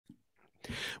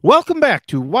Welcome back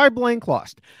to Why Blank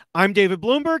Lost. I'm David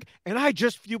Bloomberg, and I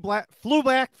just flew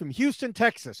back from Houston,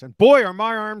 Texas, and boy, are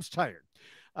my arms tired.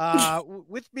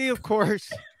 With me, of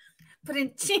course, But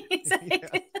in cheese.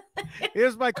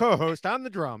 here's my co-host on the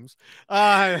drums,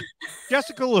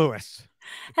 Jessica Lewis.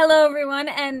 Hello, everyone,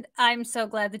 and I'm so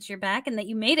glad that you're back and that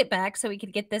you made it back so we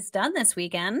could get this done this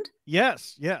weekend.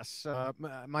 Yes.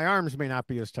 My arms may not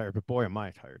be as tired, but boy, am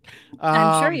I tired.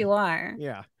 I'm sure you are.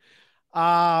 Yeah.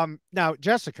 Now,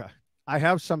 Jessica, I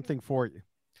have something for you.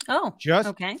 Oh, Just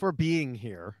okay. for being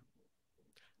here,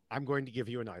 I'm going to give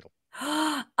you an idol.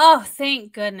 Oh,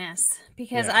 thank goodness.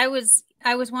 Because Yeah.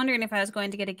 I was wondering if I was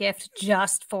going to get a gift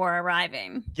just for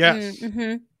arriving. Yes.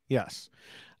 Mm-hmm. Yes.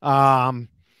 You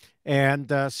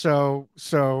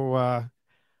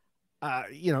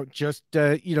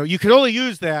can only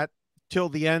use that till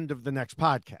the end of the next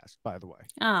podcast, by the way.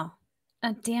 Oh,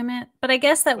 damn it. But I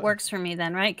guess that works for me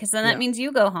then, right? Because then that means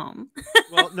you go home.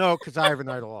 Well, no, because I have an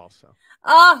idol also.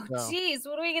 Oh, geez.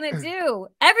 What are we going to do?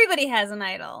 Everybody has an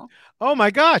idol. Oh, my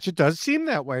gosh. It does seem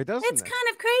that way, doesn't it? It's kind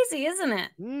of crazy, isn't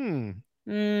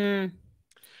it?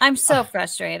 I'm so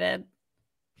frustrated.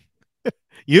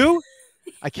 You?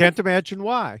 I can't imagine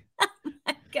why. Oh,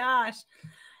 my gosh.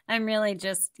 I'm really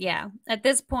just, at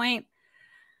this point,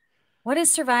 what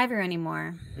is Survivor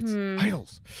anymore? It's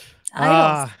idols.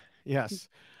 Idols. Yes.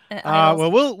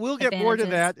 Idols, well, we'll get more to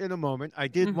that in a moment. I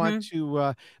did want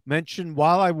to mention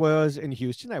while I was in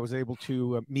Houston, I was able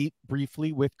to meet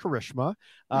briefly with Karishma,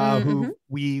 who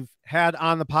we've had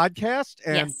on the podcast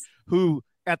and who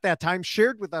at that time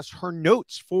shared with us her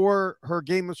notes for her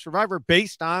game of Survivor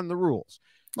based on the rules.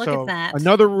 Look at that.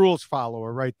 Another rules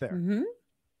follower right there.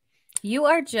 You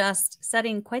are just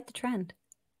setting quite the trend.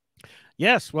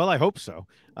 Yes, well, I hope so.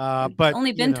 But it's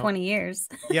only been 20 years.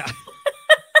 Yeah.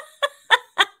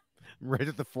 Right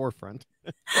at the forefront.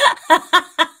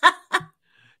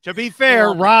 To be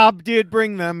fair, Rob did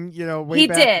bring them, way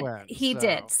back when. He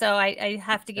did. So I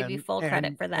have to give you full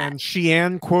credit for that. And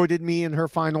Sheann quoted me in her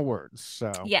final words.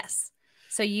 So yes.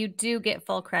 So you do get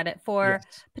full credit for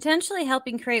potentially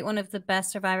helping create one of the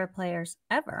best Survivor players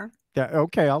ever. Yeah.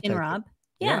 Okay. I'll take Rob.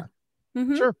 It. Yeah.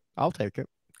 Sure. I'll take it.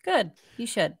 Good. You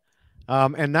should.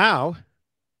 And now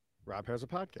Rob has a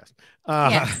podcast.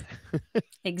 Yes.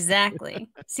 Exactly.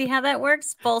 See how that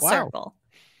works? Full circle.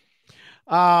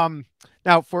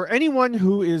 Now, for anyone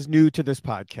who is new to this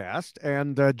podcast,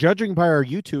 and judging by our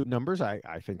YouTube numbers, I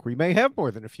think we may have more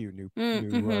than a few new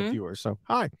viewers. So,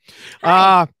 hi.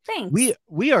 Thanks.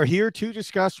 We are here to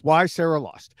discuss why Sarah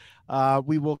lost.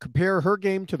 We will compare her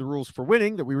game to the rules for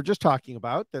winning that we were just talking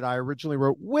about, that I originally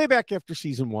wrote way back after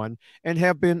season 1 and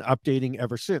have been updating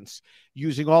ever since,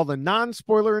 using all the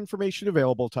non-spoiler information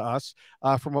available to us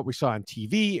from what we saw on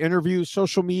TV, interviews,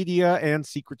 social media, and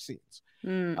secret scenes.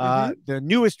 The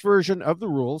newest version of the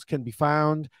rules can be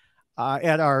found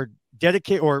at our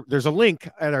there's a link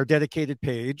at our dedicated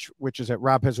page, which is at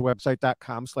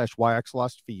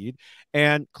robhasawebsite.com/yxlostfeed,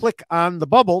 and click on the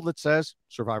bubble that says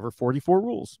Survivor 44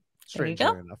 rules. Strangely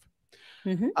enough.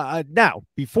 Now,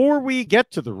 before we get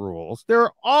to the rules, there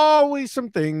are always some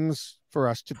things for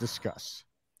us to discuss.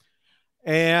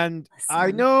 And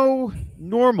I know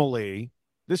normally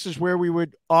this is where we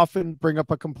would often bring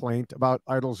up a complaint about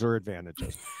idols or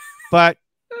advantages. But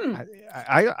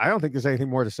I don't think there's anything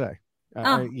more to say.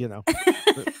 No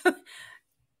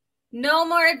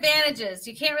more advantages.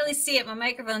 You can't really see it. My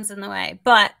microphone's in the way.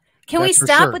 But can we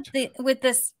stop with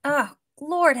this? Oh,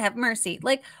 Lord have mercy.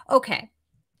 Okay.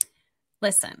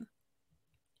 Listen.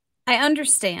 I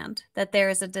understand that there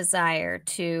is a desire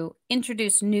to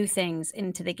introduce new things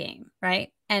into the game,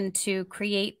 right? And to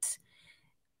create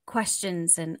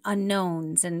questions and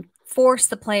unknowns and force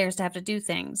the players to have to do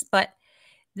things. But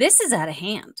this is out of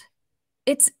hand.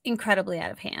 It's incredibly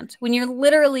out of hand when you're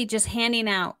literally just handing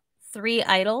out 3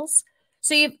 idols.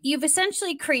 So you've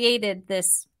essentially created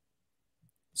this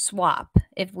swap,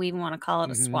 if we want to call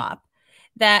it a swap,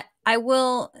 that I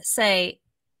will say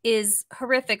is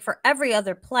horrific for every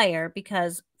other player,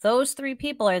 because those 3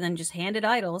 people are then just handed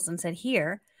idols and said,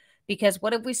 here, because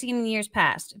what have we seen in years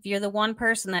past? If you're the one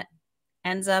person that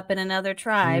ends up in another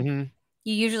tribe, you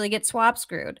usually get swap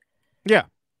screwed. Yeah.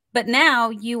 But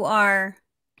now you are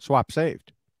swap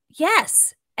saved.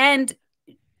 Yes. And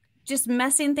just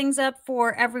messing things up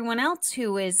for everyone else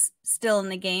who is still in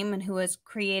the game and who has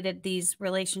created these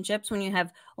relationships when you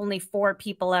have only 4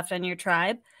 people left on your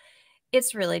tribe.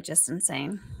 It's really just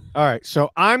insane. All right.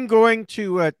 So I'm going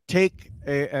to take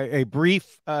a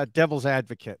brief devil's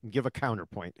advocate and give a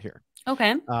counterpoint here.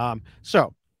 Okay.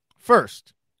 So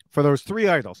first, for those 3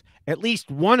 idols, at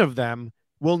least one of them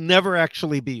will never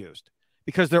actually be used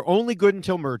because they're only good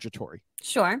until Mergatory.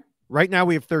 Sure. Right now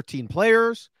we have 13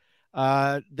 players.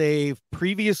 They've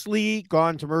previously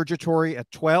gone to Mergatory at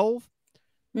 12.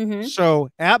 So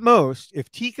at most,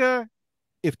 if Tika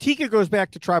goes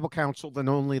back to Tribal Council, then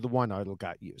only the one idol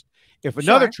got used. If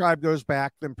another tribe goes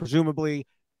back, then presumably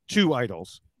 2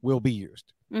 idols will be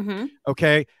used.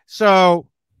 Okay, so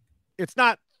it's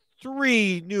not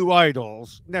 3 new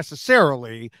idols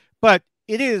necessarily, but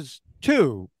it is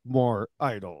 2 more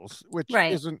idols, which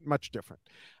isn't much different.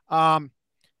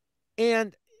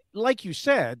 And like you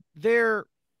said, they're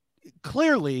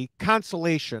clearly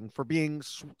consolation for being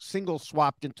single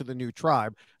swapped into the new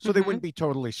tribe, so they wouldn't be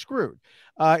totally screwed.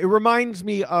 It reminds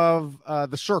me of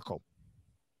the Circle,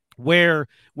 where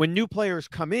when new players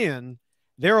come in,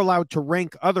 they're allowed to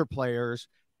rank other players,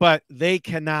 but they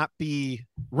cannot be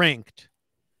ranked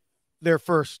their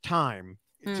first time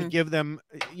to give them,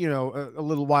 a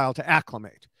little while to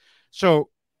acclimate. So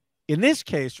in this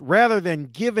case, rather than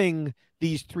giving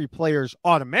these 3 players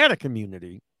automatic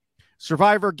immunity,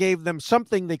 Survivor gave them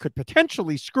something they could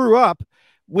potentially screw up,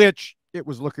 which it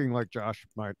was looking like Josh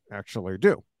might actually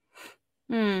do.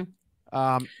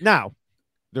 Now,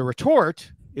 the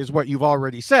retort is what you've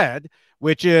already said,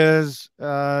 which is,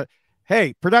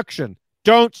 hey, production,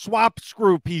 don't swap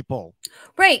screw people.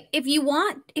 Right. If you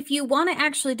want to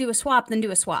actually do a swap, then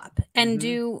do a swap and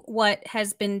do what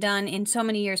has been done in so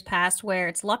many years past, where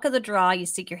it's luck of the draw. You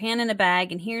stick your hand in a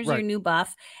bag and here's your new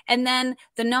buff. And then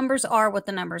the numbers are what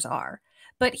the numbers are.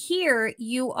 But here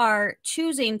you are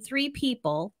choosing 3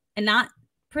 people, and not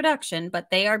production, but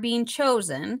they are being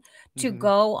chosen to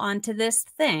go onto this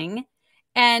thing.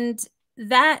 And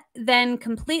that then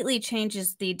completely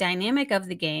changes the dynamic of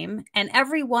the game. And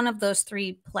every one of those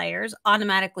 3 players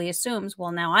automatically assumes,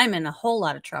 well, now I'm in a whole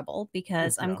lot of trouble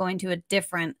because I'm going to a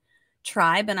different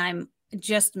tribe and I'm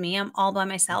just me. I'm all by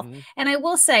myself. And I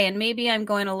will say, and maybe I'm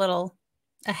going a little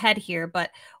ahead here,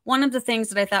 but one of the things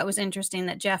that I thought was interesting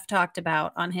that Jeff talked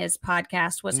about on his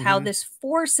podcast was how this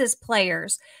forces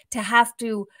players to have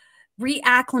to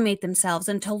reacclimate themselves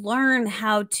and to learn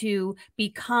how to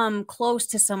become close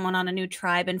to someone on a new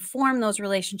tribe and form those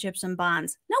relationships and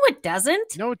bonds. No, it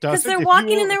doesn't. No, it doesn't. Because they're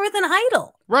walking in there with an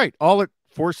idol. Right. All it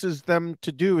forces them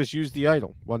to do is use the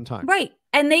idol one time. Right.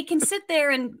 And they can sit there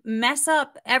and mess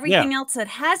up everything else that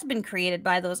has been created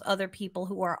by those other people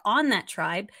who are on that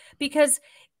tribe, because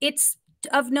it's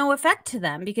of no effect to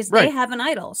them because they have an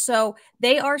idol. So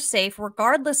they are safe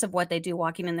regardless of what they do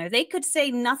walking in there. They could say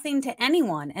nothing to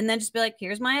anyone and then just be like,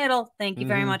 here's my idol. Thank you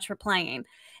very much for playing.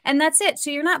 And that's it.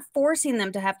 So you're not forcing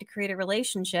them to have to create a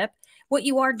relationship. What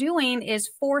you are doing is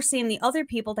forcing the other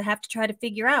people to have to try to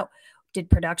figure out, did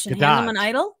production hand them an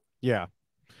idol? Yeah.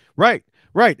 Right.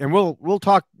 Right. And we'll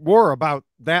talk more about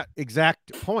that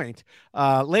exact point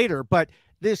later. But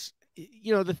this,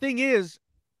 the thing is,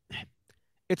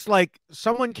 it's like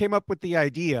someone came up with the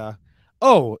idea,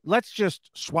 oh, let's just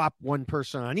swap one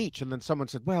person on each. And then someone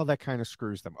said, well, that kind of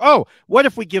screws them. Oh, what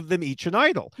if we give them each an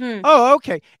idol? Oh,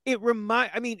 okay.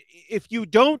 If you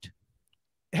don't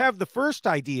have the first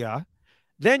idea,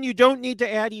 then you don't need to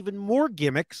add even more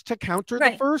gimmicks to counter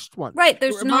the first one. Right.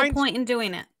 There's no point in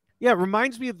doing it. Yeah, it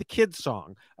reminds me of the kids'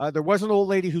 song. There was an old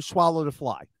lady who swallowed a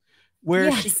fly,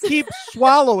 where she keeps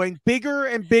swallowing bigger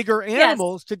and bigger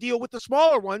animals to deal with the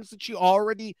smaller ones that she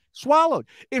already swallowed.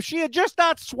 If she had just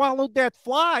not swallowed that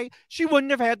fly, she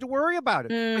wouldn't have had to worry about it.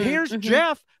 But here's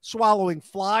Jeff swallowing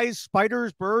flies,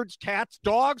 spiders, birds, cats,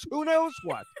 dogs, who knows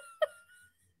what.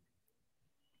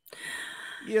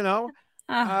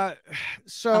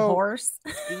 So a horse.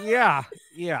 Yeah.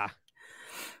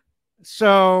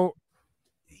 So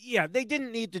they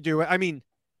didn't need to do it. I mean,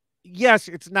 yes,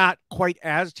 it's not quite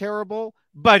as terrible,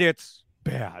 but it's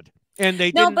bad. And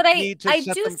they didn't need to I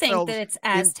do think that it's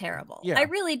as terrible. Yeah. I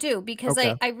really do, because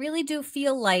I really do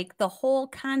feel like the whole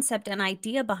concept and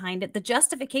idea behind it, the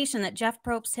justification that Jeff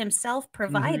Probst himself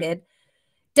provided,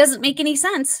 doesn't make any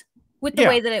sense with the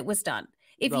way that it was done.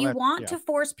 If you want to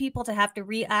force people to have to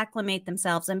reacclimate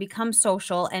themselves and become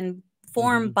social and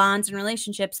form bonds and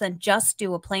relationships, then just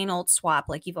do a plain old swap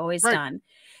like you've always done.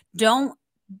 Don't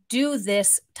do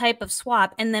this type of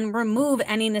swap and then remove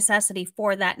any necessity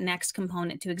for that next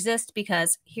component to exist,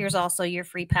 because here's also your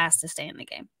free pass to stay in the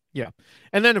game. Yeah.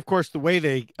 And then, of course, the way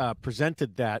they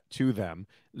presented that to them,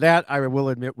 that I will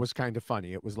admit was kind of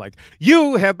funny. It was like,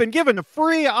 you have been given a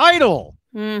free idol.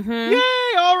 Yay.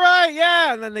 All right.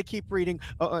 Yeah. And then they keep reading.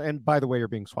 And by the way, you're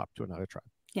being swapped to another tribe.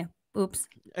 Yeah. Oops.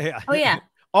 Yeah. Oh, yeah.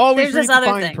 Always read the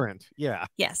fine print. Yeah.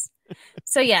 Yes.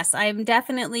 So, yes, I'm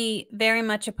definitely very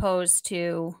much opposed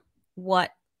to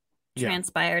what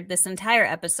transpired this entire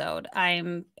episode.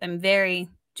 I'm very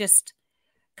just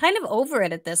kind of over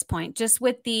it at this point, just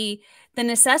with the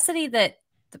necessity that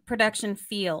the production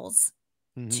feels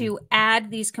to add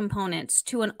these components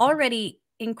to an already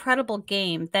incredible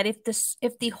game, that if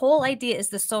the whole idea is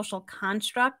the social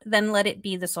construct, then let it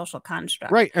be the social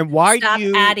construct. Right. And why stop do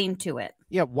you adding to it?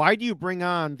 Yeah. Why do you bring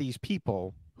on these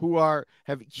people who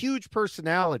have huge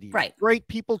personalities, right, great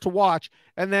people to watch,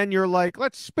 and then you're like,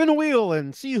 let's spin a wheel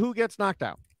and see who gets knocked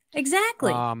out?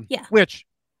 Exactly. Yeah. Which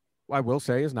I will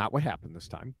say is not what happened this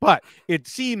time, but it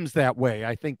seems that way,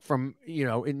 I think, from,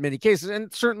 in many cases,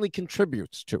 and certainly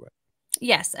contributes to it.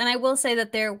 Yes. And I will say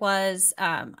that there was,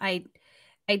 I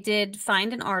did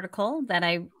find an article that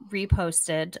I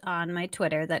reposted on my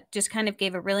Twitter that just kind of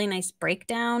gave a really nice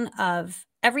breakdown of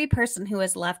every person who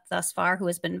has left thus far, who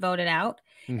has been voted out,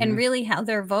 and really how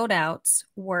their vote outs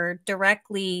were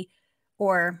directly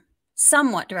or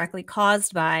somewhat directly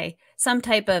caused by some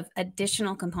type of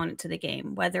additional component to the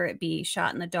game, whether it be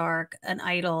shot in the dark, an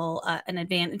idol, an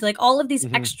advantage, like all of these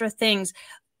extra things.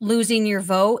 Losing your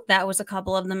vote, that was a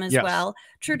couple of them as well.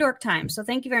 True Dork time. So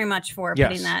thank you very much for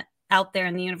putting that out there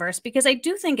in the universe, because I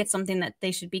do think it's something that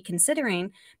they should be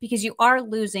considering, because you are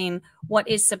losing what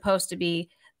is supposed to be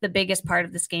the biggest part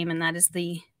of this game, and that is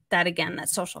that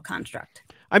social construct.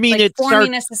 I mean, like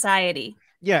forming a society.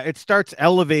 Yeah, it starts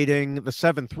elevating the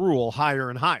seventh rule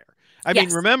higher and higher. I mean,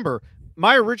 remember,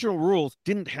 my original rules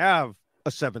didn't have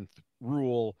a seventh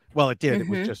rule. Well, it did. It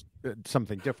was just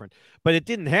something different, but it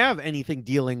didn't have anything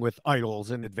dealing with idols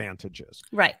and advantages.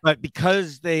 Right. But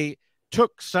because they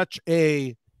took such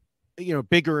a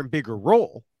bigger and bigger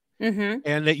role, and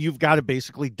that you've got to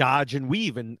basically dodge and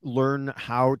weave and learn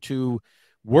how to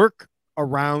work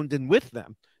around and with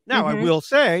them. Now, I will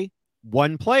say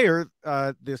one player,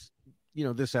 this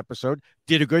episode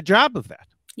did a good job of that.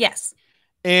 Yes.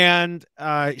 And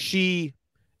she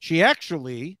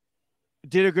actually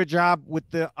did a good job with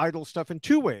the idol stuff in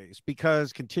two ways,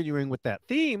 because continuing with that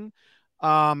theme,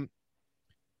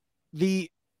 you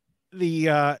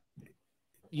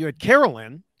had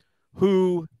Carolyn,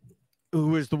 who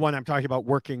is the one I'm talking about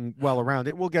working well around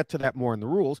it. We'll get to that more in the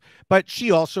rules, but she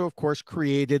also, of course,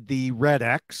 created the red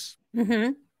X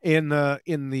in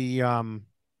the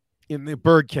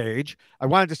bird cage. I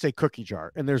wanted to say cookie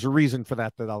jar, and there's a reason for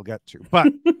that I'll get to. But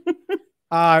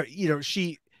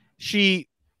she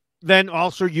then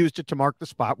also used it to mark the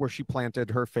spot where she planted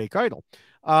her fake idol.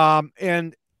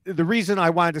 And the reason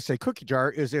I wanted to say cookie jar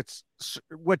is it's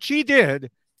what she did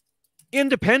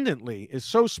independently is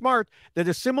so smart that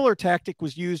a similar tactic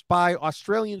was used by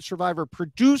Australian Survivor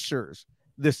producers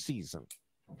this season.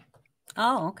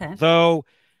 Oh, okay. Though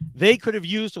they could have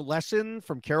used a lesson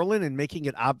from Carolyn in making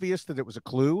it obvious that it was a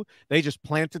clue. They just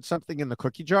planted something in the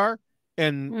cookie jar,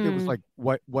 and it was like,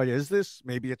 what is this?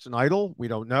 Maybe it's an idol. We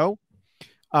don't know.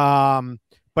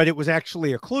 But it was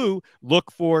actually a clue.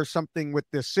 Look for something with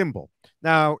this symbol.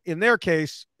 Now, in their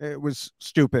case, it was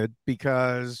stupid,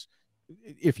 because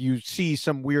if you see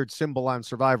some weird symbol on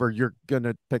Survivor, you're going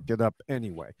to pick it up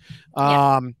anyway.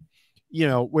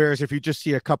 Whereas if you just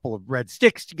see a couple of red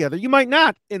sticks together, you might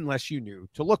not, unless you knew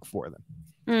to look for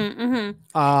them.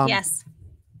 Yes.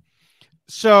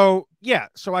 So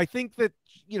I think that,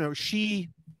 she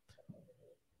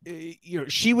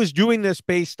was doing this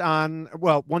based on,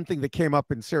 one thing that came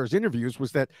up in Sarah's interviews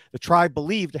was that the tribe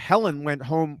believed Helen went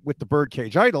home with the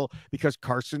birdcage idol because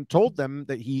Carson told them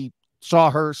that he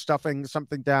saw her stuffing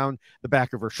something down the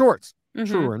back of her shorts.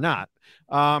 True or not.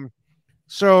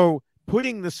 So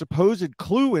putting the supposed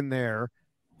clue in there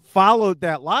followed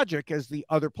that logic, as the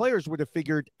other players would have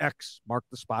figured X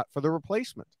marked the spot for the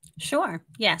replacement. Sure.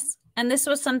 Yes. And this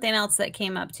was something else that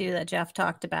came up too that Jeff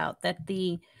talked about, that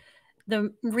the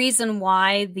reason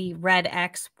why the red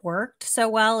X worked so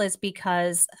well is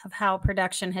because of how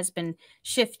production has been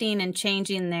shifting and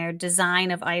changing their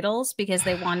design of idols, because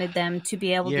they wanted them to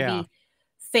be able to be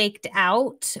faked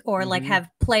out, or like have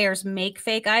players make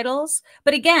fake idols.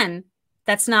 But again,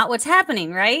 that's not what's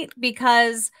happening, right?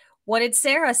 Because what did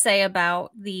Sarah say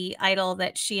about the idol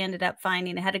that she ended up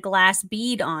finding? It had a glass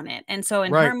bead on it. And so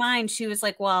in her mind, she was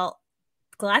like, well,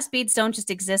 glass beads don't just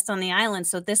exist on the island,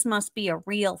 so this must be a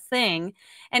real thing.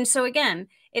 And so again,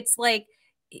 it's like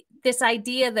this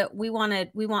idea that we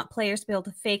want players to be able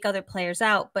to fake other players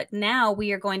out, but now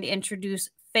we are going to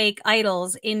introduce fake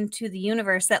idols into the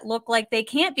universe that look like they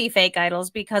can't be fake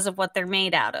idols because of what they're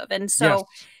made out of. And so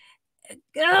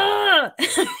I'm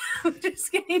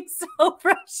just getting so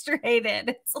frustrated.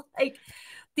 It's like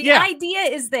the idea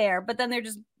is there, but then they're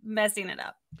just messing it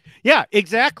up. Yeah,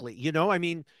 exactly. I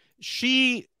mean,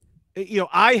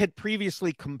 I had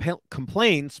previously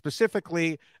complained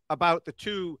specifically about the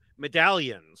two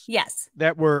medallions. Yes.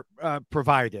 That were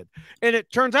provided. And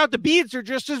it turns out the beads are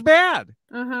just as bad.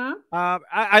 Mm-hmm.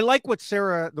 I like what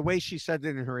Sarah, the way she said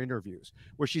it in her interviews,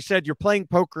 where she said, you're playing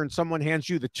poker and someone hands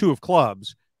you the 2 of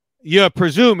clubs. You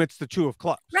presume it's the 2 of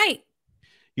clubs. Right.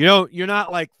 You know, you're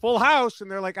not like full house and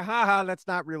they're like, ha, that's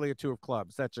not really a 2 of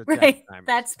clubs. That's a right.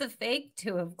 That's the fake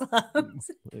 2 of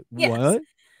clubs. What?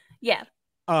 Yes.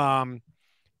 Yeah.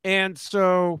 And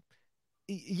so,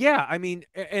 yeah, I mean,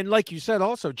 and like you said,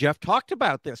 also, Jeff talked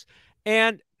about this.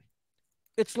 And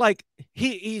it's like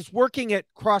he's working at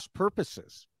cross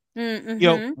purposes. Mm-hmm. You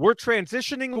know, we're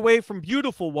transitioning away from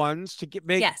beautiful ones to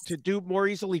to do more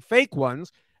easily fake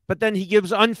ones, but then he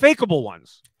gives unfakeable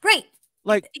ones. Right.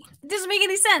 Like, it doesn't make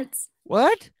any sense.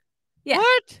 What? Yeah.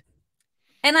 What?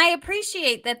 And I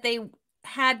appreciate that they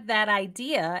had that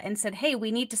idea and said, hey,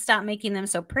 we need to stop making them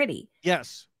so pretty.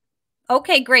 Yes.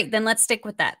 Okay, great. Then let's stick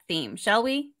with that theme, shall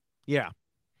we? Yeah.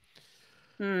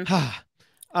 Hmm.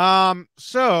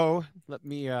 So let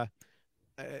me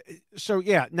so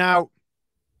yeah, now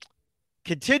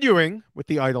continuing with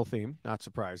the idol theme, not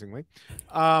surprisingly,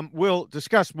 we'll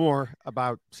discuss more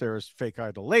about Sarah's fake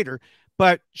idol later,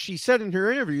 but she said in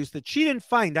her interviews that she didn't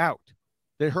find out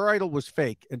that her idol was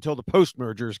fake until the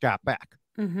post-mergers got back,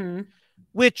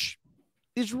 which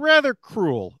is rather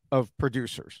cruel of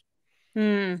producers.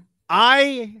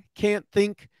 I can't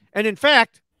think, and in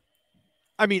fact,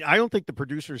 I mean, I don't think the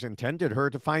producers intended her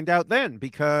to find out then,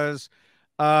 because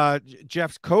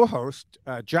Jeff's co-host,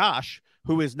 Josh,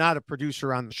 who is not a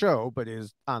producer on the show, but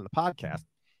is on the podcast,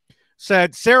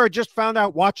 said Sarah just found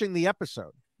out watching the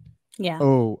episode. Yeah.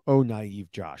 Oh,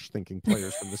 naive Josh, thinking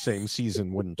players from the same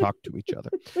season wouldn't talk to each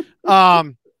other.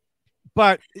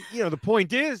 But, you know, the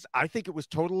point is, I think it was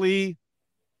totally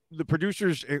the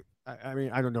producers. I mean,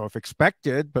 I don't know if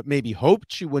expected, but maybe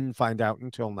hoped she wouldn't find out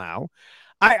until now.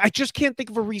 I just can't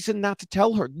think of a reason not to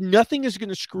tell her. Nothing is going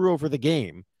to screw over the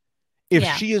game if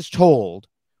she is told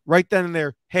right then and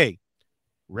there, hey,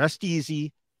 rest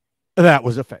easy, that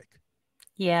was a fake.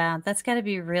 Yeah, that's got to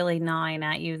be really gnawing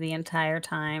at you the entire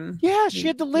time. Yeah, she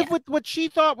had to live with what she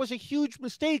thought was a huge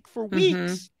mistake for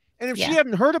weeks. And if she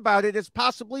hadn't heard about it, it's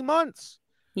possibly months.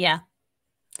 Yeah.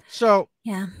 So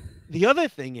yeah, the other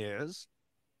thing is,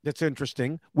 that's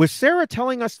interesting, with Sarah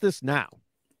telling us this now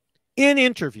in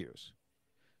interviews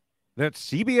that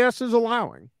CBS is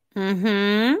allowing,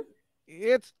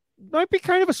 it might be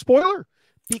kind of a spoiler,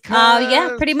 because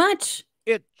yeah, pretty much.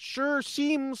 It sure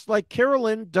seems like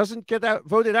Carolyn doesn't get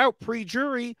voted out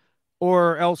pre-jury,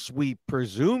 or else we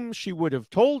presume she would have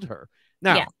told her.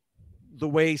 Now, the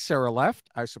way Sarah left,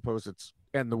 I suppose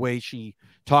and the way she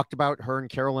talked about her and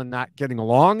Carolyn not getting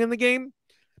along in the game,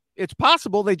 it's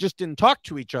possible they just didn't talk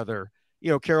to each other. You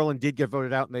know, Carolyn did get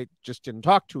voted out and they just didn't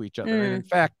talk to each other. And in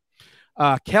fact,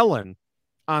 Kellen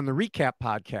on the RHAP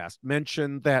podcast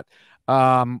mentioned that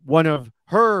one of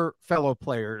her fellow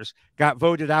players got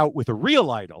voted out with a real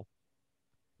idol,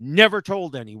 never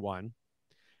told anyone,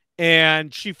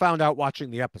 and she found out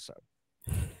watching the episode.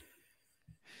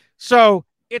 So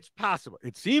it's possible.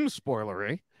 It seems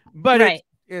spoilery, but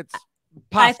it's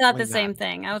I thought the same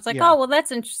thing. I was like, oh, well,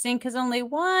 that's interesting, because only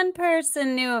one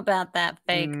person knew about that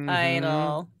fake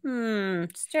idol.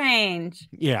 Strange.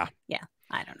 Yeah. Yeah.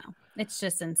 I don't know. It's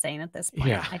just insane at this point.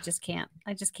 Yeah. I just can't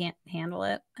handle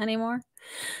it anymore.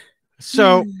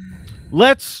 So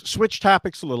let's switch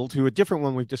topics a little to a different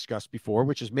one we've discussed before,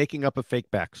 which is making up a fake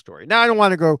backstory. Now, I don't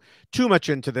want to go too much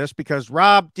into this because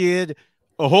Rob did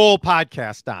a whole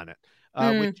podcast on it,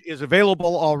 which is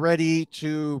available already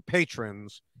to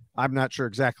patrons. I'm not sure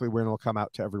exactly when it'll come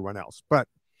out to everyone else, but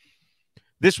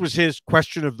this was his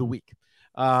question of the week.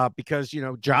 Because, you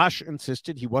know, Josh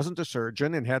insisted he wasn't a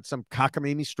surgeon and had some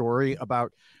cockamamie story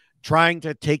about trying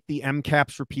to take the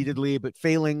MCAPs repeatedly, but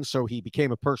failing. So he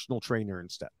became a personal trainer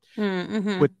instead.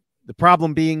 With the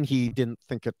problem being he didn't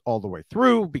think it all the way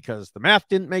through because the math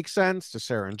didn't make sense to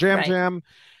Sarah and Jam.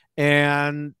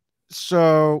 And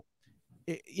so,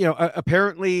 you know,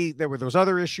 apparently there were those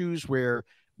other issues where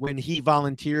when he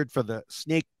volunteered for the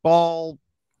snake ball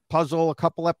puzzle a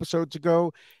couple episodes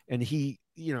ago, and he,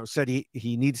 you know, said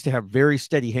he needs to have very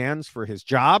steady hands for his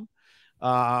job.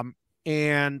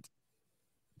 And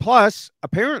plus,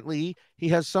 apparently, he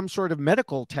has some sort of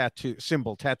medical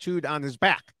symbol tattooed on his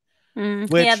back.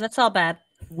 Yeah, that's all bad.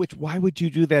 Why would you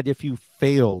do that if you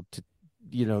failed to,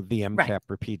 you know, the MCAP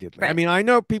repeatedly? I mean, I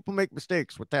know people make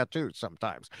mistakes with tattoos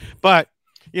sometimes, but,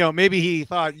 you know, maybe he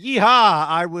thought, yeehaw,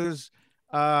 I was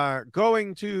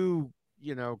going to,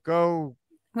 you know, go.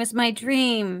 It was my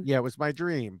dream. Yeah, it was my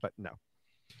dream, but no.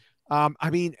 I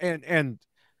mean, and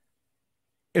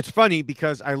it's funny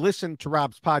because I listened to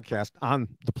Rob's podcast on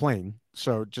the plane,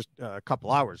 so just a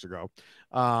couple hours ago,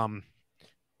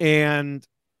 and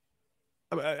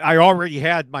I already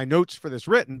had my notes for this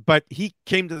written, but he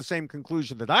came to the same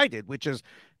conclusion that I did, which is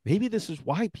maybe this is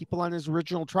why people on his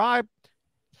original tribe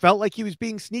felt like he was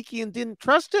being sneaky and didn't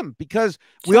trust him, because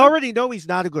we already know he's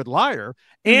not a good liar,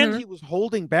 and he was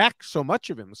holding back so much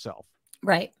of himself.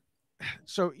 Right.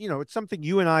 So, it's something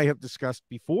you and I have discussed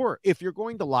before. If you're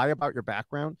going to lie about your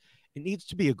background, it needs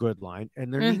to be a good line,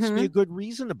 and there needs to be a good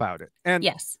reason about it. And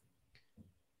yes,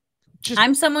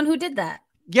 I'm someone who did that.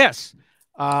 Yes.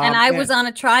 And I was on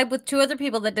a tribe with 2 other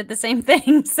people that did the same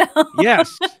thing. So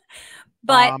yes.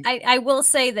 But I will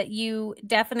say that you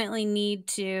definitely need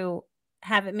to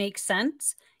have it make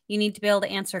sense. You need to be able to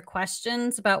answer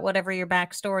questions about whatever your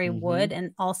backstory would.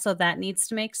 And also that needs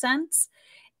to make sense.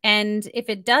 And if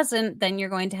it doesn't, then you're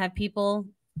going to have people,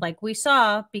 like we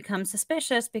saw, become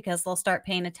suspicious because they'll start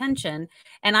paying attention.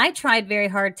 And I tried very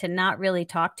hard to not really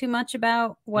talk too much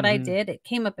about what I did. It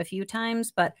came up a few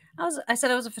times, but I said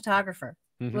I was a photographer.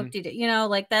 But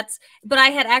I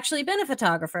had actually been a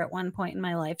photographer at one point in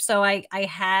my life. So I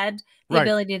had the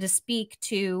ability to speak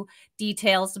to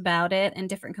details about it and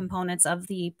different components of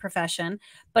the profession.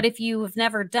 But if you have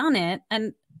never done it,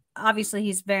 and obviously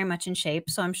he's very much in shape,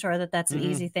 so I'm sure that that's an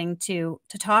easy thing to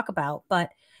talk about,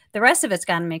 but the rest of it's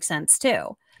got to make sense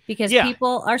too, because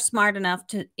people are smart enough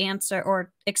to answer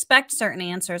or expect certain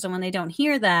answers. And when they don't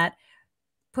hear that,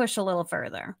 push a little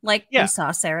further, like we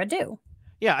saw Sarah do.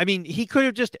 Yeah, I mean, he could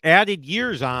have just added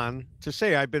years on to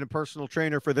say, I've been a personal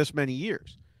trainer for this many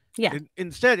years. Yeah.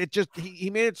 Instead, he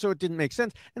made it so it didn't make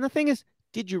sense. And the thing is,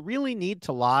 did you really need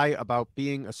to lie about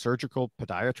being a surgical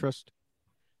podiatrist?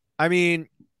 I mean,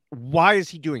 why is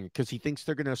he doing it? Because he thinks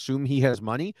they're going to assume he has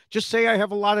money? Just say I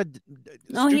have a lot of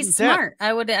No, he's smart.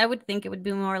 I would think it would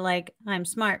be more like I'm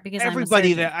smart because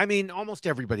everybody there. I mean, almost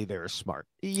everybody there is smart.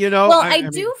 Well, I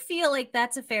do feel like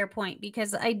that's a fair point,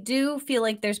 because I do feel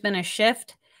like there's been a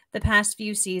shift the past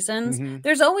few seasons.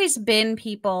 There's always been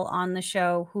people on the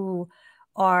show who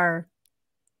are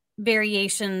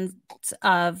variations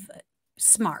of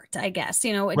smart, I guess.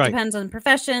 It depends on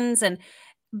professions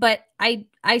but I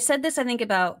said this, I think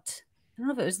about, I don't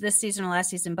know if it was this season or last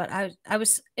season, but I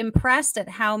was impressed at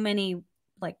how many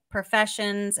like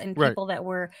professions and people that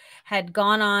had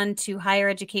gone on to higher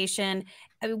education.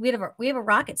 I mean, we have a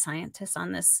rocket scientist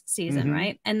on this season,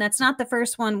 right? And that's not the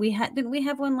first one we had. Didn't we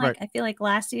have one I feel like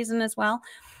last season as well?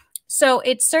 So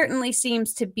it certainly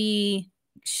seems to be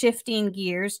shifting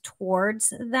gears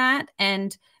towards that.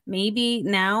 And maybe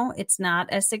now it's not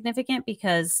as significant,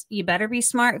 because you better be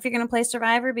smart if you're going to play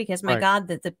Survivor, because my God,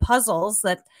 the puzzles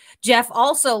that Jeff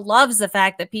also loves, the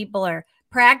fact that people are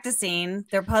practicing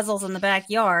their puzzles in the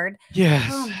backyard. Yes.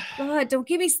 Oh my God, don't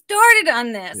get me started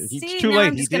on this. See, now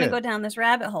I'm just going to go down this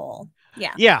rabbit hole.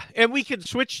 Yeah. Yeah. And we can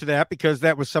switch to that, because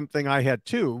that was something I had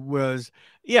too, was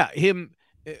him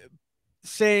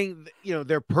saying,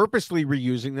 they're purposely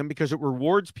reusing them because it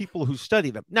rewards people who study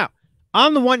them. Now,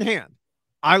 on the one hand,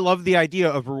 I love the idea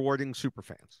of rewarding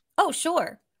superfans. Oh,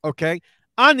 sure. Okay.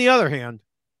 On the other hand,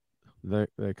 they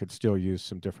could still use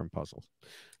some different puzzles.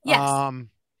 Yes.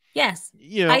 Yes.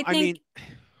 I think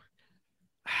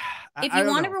if you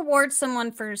want to reward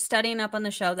someone for studying up on the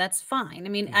show, that's fine. I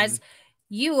mean, as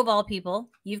you of all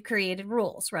people, you've created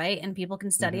rules, right? And people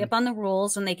can study up on the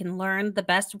rules and they can learn the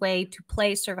best way to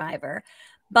play Survivor.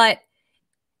 But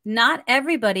not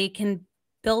everybody can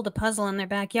build a puzzle in their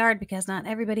backyard, because not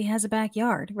everybody has a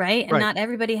backyard, right? And not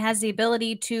everybody has the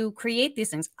ability to create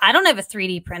these things. I don't have a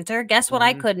 3D printer. Guess what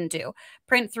I couldn't do?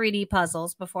 Print 3D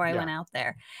puzzles before I went out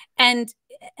there. And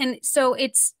so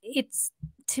it's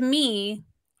to me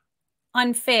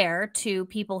unfair to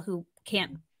people who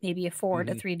can't maybe afford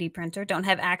a 3D printer, don't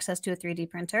have access to a 3D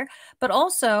printer, but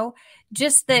also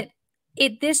just that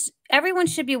everyone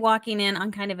should be walking in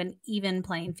on kind of an even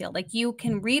playing field. Like, you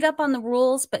can read up on the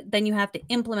rules, but then you have to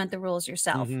implement the rules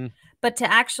yourself. But to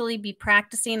actually be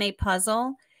practicing a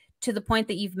puzzle to the point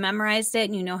that you've memorized it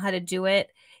and you know how to do it,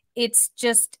 it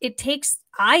takes,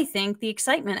 I think, the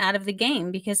excitement out of the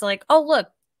game, because like, oh, look,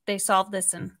 they solved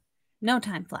this in no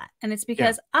time flat. And it's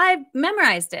because I've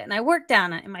memorized it and I worked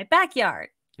on it in my backyard.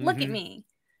 Look at me.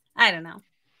 I don't know.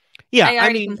 Yeah, I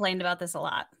already complained about this a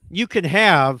lot. You can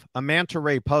have a manta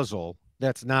ray puzzle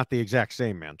that's not the exact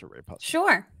same manta ray puzzle.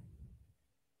 Sure.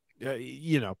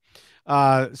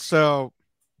 So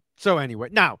anyway,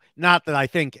 now, not that I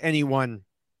think anyone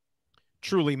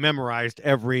truly memorized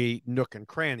every nook and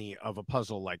cranny of a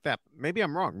puzzle like that. Maybe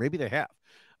I'm wrong. Maybe they have.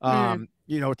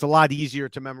 It's a lot easier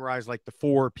to memorize like the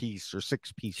 4-piece or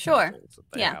 6-piece. Sure.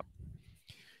 Yeah. Have.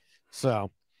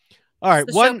 So, All right.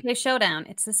 It's the Showcase Showdown.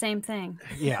 It's the same thing.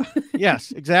 Yeah.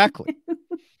 Yes, exactly.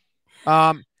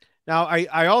 Now,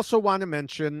 I also want to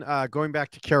mention, going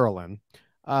back to Carolyn,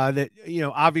 that,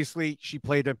 obviously she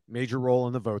played a major role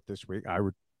in the vote this week. I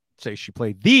would say she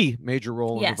played the major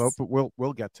role in the vote, but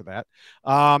we'll get to that,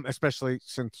 especially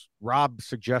since Rob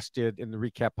suggested in the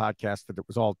recap podcast that it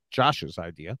was all Josh's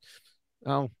idea.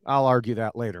 I'll argue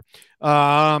that later.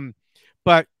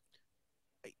 But,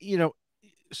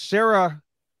 Sarah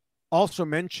also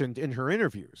mentioned in her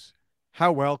interviews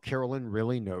how well Carolyn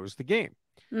really knows the game.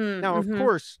 Now, of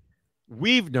course,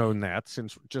 we've known that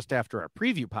since just after our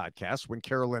preview podcast, when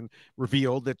Carolyn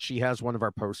revealed that she has one of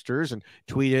our posters and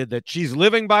tweeted that she's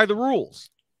living by the rules.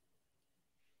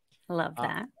 Love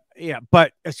that. Yeah.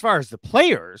 But as far as the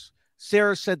players,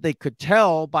 Sarah said they could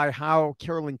tell by how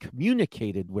Carolyn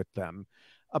communicated with them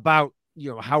about,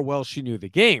 how well she knew the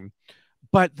game.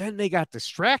 But then they got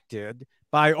distracted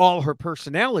by all her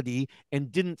personality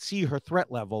and didn't see her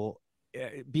threat level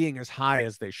being as high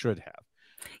as they should have.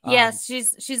 Yes,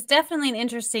 she's definitely an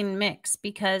interesting mix,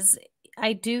 because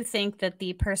I do think that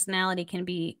the personality can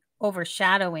be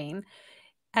overshadowing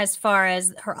as far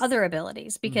as her other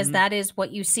abilities, because that is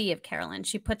what you see of Carolyn.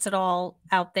 She puts it all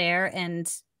out there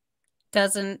and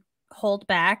doesn't hold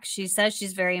back. She says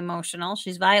she's very emotional.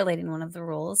 She's violating one of the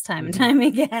rules time and time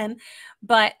again.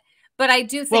 But I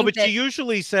do think she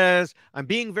usually says, I'm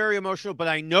being very emotional, but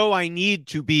I know I need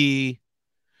to be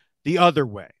the other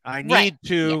way. I need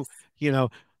to, I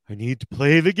need to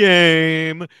play the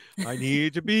game. I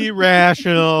need to be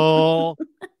rational.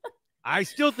 I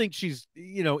still think she's,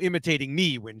 imitating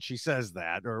me when she says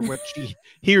that, or what she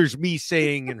hears me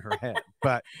saying in her head.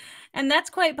 And that's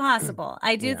quite possible.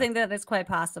 I do think that it's quite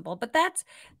possible. But that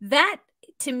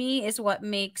to me is what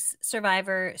makes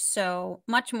Survivor so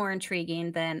much more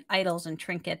intriguing than idols and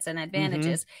trinkets and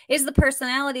advantages, is the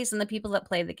personalities and the people that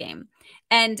play the game.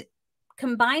 And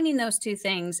combining those two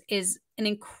things is an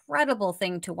incredible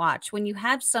thing to watch when you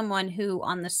have someone who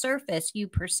on the surface you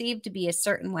perceive to be a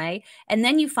certain way, and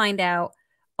then you find out,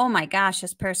 oh my gosh,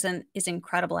 this person is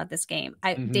incredible at this game.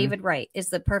 David Wright is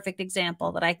the perfect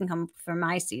example that I can come from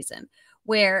my season,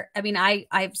 where, I mean,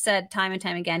 I've said time and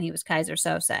time again, he was Kaiser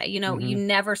Sose. You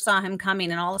never saw him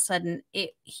coming, and all of a sudden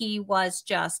he was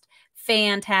just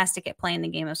fantastic at playing the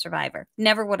game of Survivor.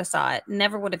 Never would have saw it,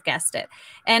 never would have guessed it.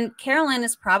 And Carolyn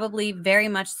is probably very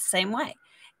much the same way.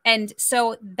 And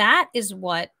so that is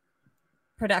what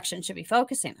production should be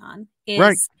focusing on,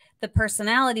 is the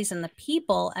personalities and the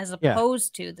people, as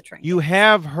opposed to the trinkets. You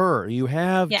have her, you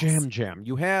have Jam,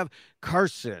 you have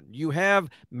Carson, you have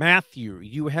Matthew,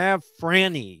 you have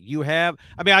Franny, you have,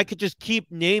 I could just keep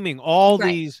naming all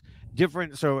these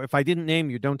different. So if I didn't name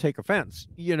you, don't take offense,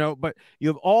 but you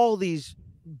have all these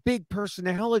big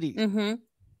personalities.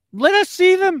 Let us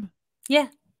see them. Yeah.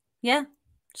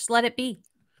 Just let it be.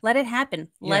 Let it happen.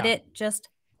 Let it just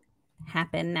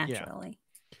happen naturally.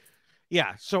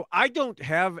 Yeah. So I don't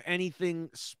have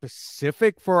anything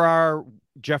specific for our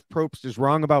Jeff Probst is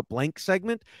wrong about blank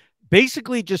segment.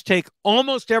 Basically, just take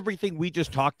almost everything we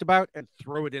just talked about and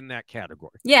throw it in that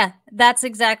category. Yeah, that's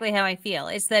exactly how I feel.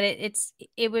 It's that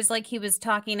it was like he was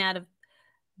talking out of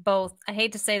both. I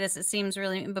hate to say this, it seems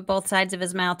really, but both sides of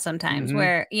his mouth sometimes,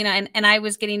 where, and I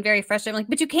was getting very frustrated. I'm like,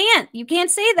 but you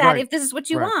can't say that if this is what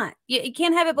you want. You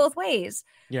can't have it both ways.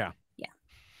 Yeah.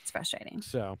 It's frustrating.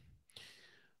 So.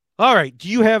 All right. Do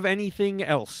you have anything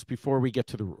else before we get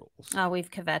to the rules? Oh,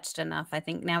 we've kvetched enough. I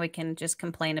think now we can just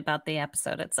complain about the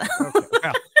episode itself.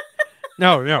 Okay.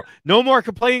 Well, no more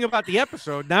complaining about the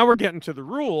episode. Now we're getting to the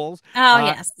rules. Oh,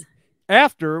 yes.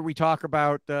 After we talk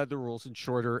about the rules in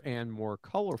shorter and more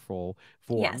colorful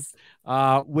form,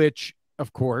 which,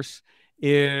 of course,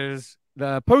 is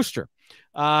the poster.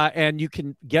 And you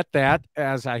can get that,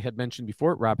 as I had mentioned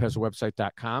before, at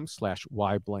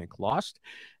robhasawebsite.com/whyblanklost.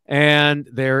 And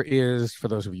there is, for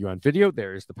those of you on video,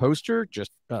 there is the poster.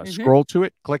 Just scroll to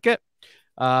it, click it.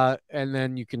 And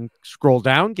then you can scroll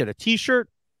down, get a t-shirt,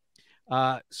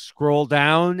 scroll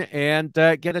down and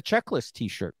get a checklist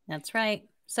t-shirt. That's right.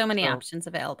 So many options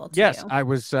available to you. Yes, you. I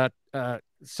was,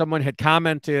 someone had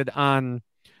commented on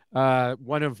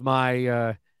one of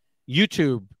my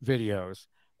YouTube videos,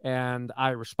 and I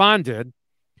responded,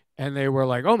 and they were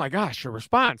like, oh my gosh, a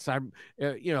response. I'm,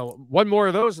 one more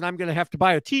of those and I'm going to have to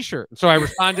buy a t-shirt. And so I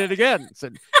responded again,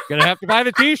 said, going to have to buy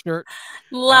the t-shirt.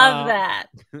 Love that.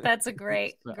 That's a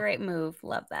great move.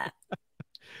 Love that.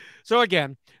 So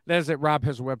again, that's at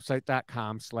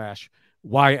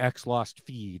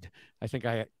robhasawebsite.com/yxlostfeed. I think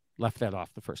I left that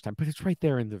off the first time, but it's right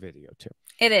there in the video too.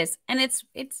 It is. And it's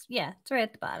right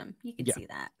at the bottom. You can see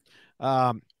that.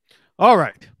 All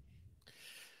right.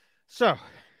 So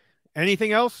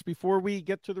Anything else before we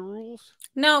get to the rules?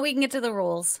 No, we can get to the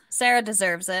rules. Sarah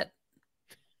deserves it.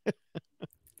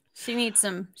 She needs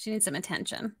some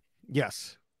attention.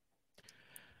 Yes.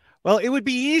 Well, it would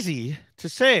be easy to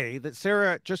say that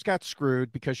Sarah just got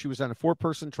screwed because she was on a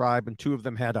 4-person tribe and 2 of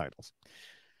them had idols.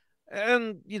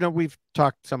 And, we've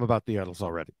talked some about the idols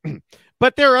already.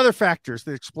 But there are other factors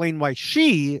that explain why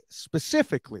she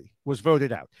specifically was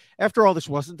voted out. After all, this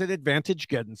wasn't an advantage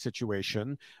getting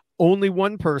situation. Only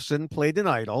one person played an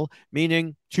idol,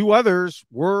 meaning 2 others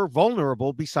were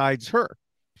vulnerable besides her.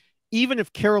 Even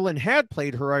if Carolyn had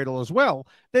played her idol as well,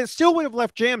 that still would have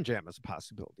left Jam Jam as a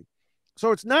possibility.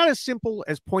 So it's not as simple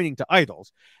as pointing to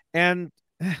idols. And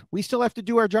we still have to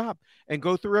do our job and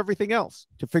go through everything else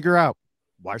to figure out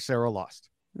why Sarah lost.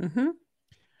 Mm-hmm.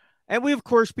 And we, of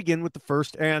course, begin with the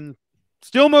first and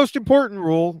still most important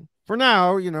rule for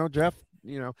now, Jeff,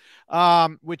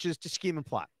 which is to scheme and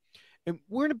plot. And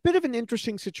we're in a bit of an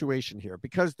interesting situation here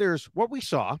because there's what we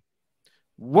saw,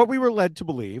 what we were led to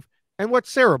believe, and what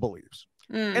Sarah believes.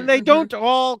 Mm-hmm. And they don't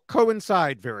all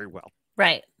coincide very well.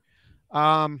 Right.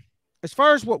 As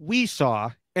far as what we saw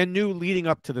and knew leading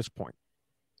up to this point,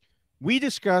 we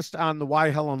discussed on the Why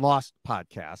Helen Lost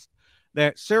podcast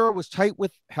that Sarah was tight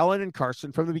with Helen and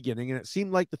Carson from the beginning, and it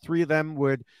seemed like the 3 of them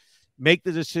would make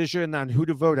the decision on who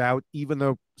to vote out, even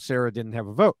though Sarah didn't have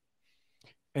a vote.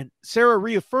 And Sarah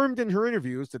reaffirmed in her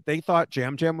interviews that they thought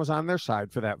Jam Jam was on their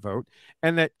side for that vote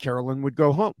and that Carolyn would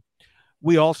go home.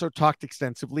 We also talked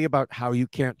extensively about how you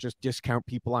can't just discount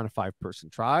people on a 5-person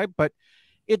tribe, but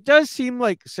it does seem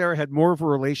like Sarah had more of a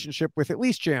relationship with at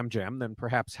least Jam Jam than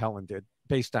perhaps Helen did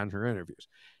based on her interviews.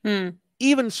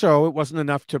 Even so, it wasn't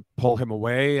enough to pull him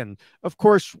away. And of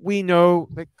course, we know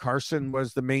that Carson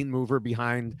was the main mover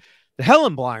behind the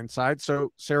Helen blindside,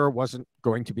 so Sarah wasn't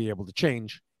going to be able to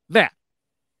change that.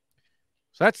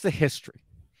 So that's the history.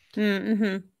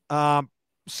 Mm-hmm.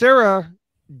 Sarah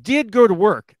did go to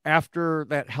work after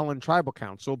that Helen Tribal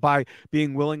Council by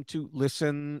being willing to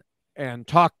listen and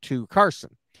talk to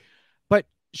Carson. But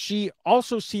she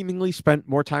also seemingly spent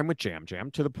more time with Jam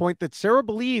Jam to the point that Sarah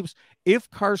believes if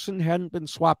Carson hadn't been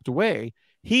swapped away,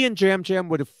 he and Jam Jam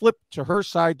would have flipped to her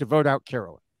side to vote out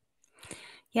Carolyn.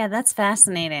 Yeah, that's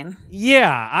fascinating.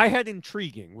 Yeah, I had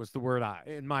intriguing was the word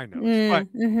in my notes.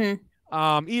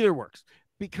 But either works.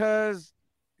 Because,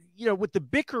 with the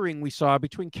bickering we saw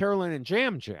between Carolyn and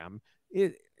Jam Jam,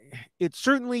 it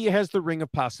certainly has the ring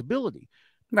of possibility.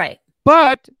 Right.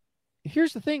 But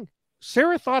here's the thing.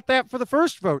 Sarah thought that for the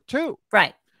first vote, too.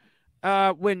 Right.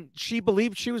 When she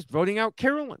believed she was voting out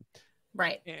Carolyn.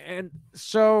 Right. And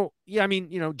so,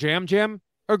 Jam Jam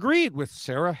agreed with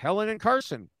Sarah, Helen, and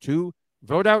Carson to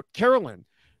vote out Carolyn.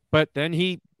 But then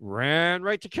he ran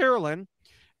right to Carolyn,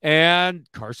 and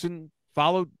Carson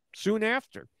followed soon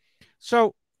after.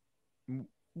 So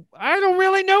I don't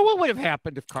really know what would have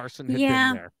happened if Carson had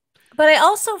been there. But I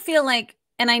also feel like,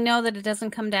 and I know that it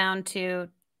doesn't come down to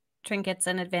trinkets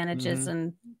and advantages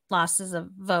and losses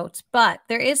of votes, but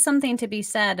there is something to be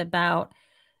said about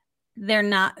Sarah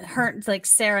not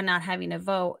having a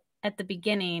vote at the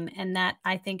beginning, and that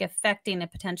I think affecting a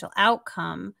potential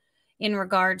outcome in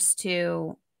regards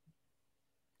to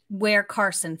where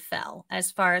Carson fell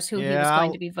as far as who he was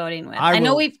going to be voting with. I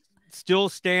know we still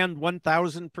stand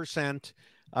 1,000%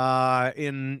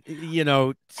 in, I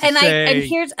know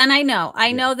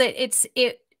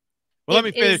that well, let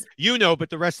me finish. But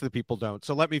the rest of the people don't.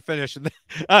 So let me finish.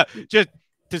 Just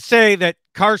to say that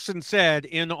Carson said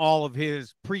in all of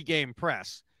his pregame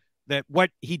press that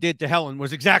what he did to Helen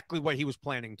was exactly what he was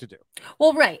planning to do.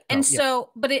 Well, right. And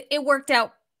but it worked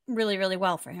out really, really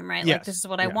well for him, right? Yes. Like, this is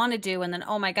what I want to do. And then,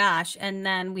 oh my gosh. And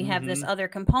then we have this other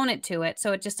component to it.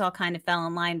 So it just all kind of fell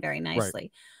in line very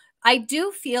nicely. Right. I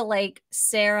do feel like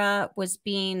Sarah was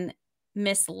being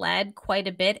misled quite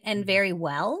a bit and very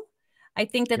well. I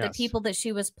think that the people that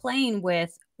she was playing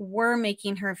with were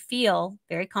making her feel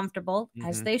very comfortable,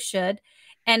 as they should,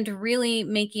 and really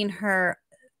making her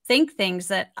think things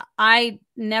that I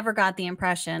never got the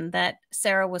impression that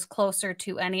Sarah was closer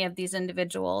to any of these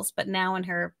individuals. But now in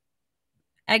her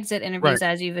exit interviews,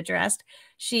 as you've addressed,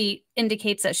 she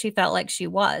indicates that she felt like she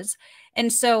was.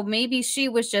 And so maybe she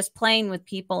was just playing with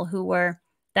people who were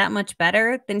that much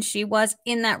better than she was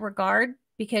in that regard,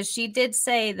 because she did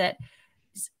say that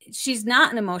she's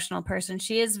not an emotional person.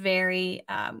 She is very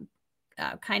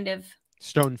kind of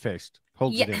stone-faced.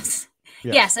 Holds it in.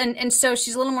 Yes. And so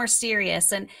she's a little more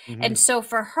serious. And so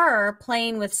for her,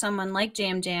 playing with someone like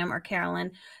Jam Jam or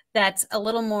Carolyn, that's a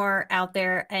little more out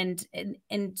there and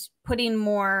putting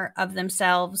more of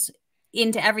themselves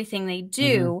into everything they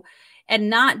do, and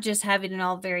not just having it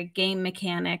all very game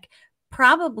mechanic,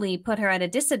 probably put her at a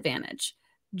disadvantage,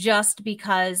 just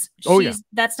because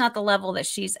that's not the level that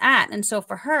she's at. And so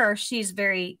for her, she's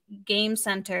very game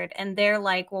centered, and they're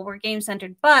like, well, we're game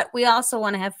centered, but we also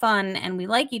want to have fun and we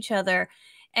like each other.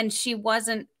 And she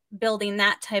wasn't building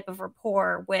that type of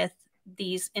rapport with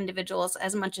these individuals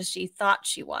as much as she thought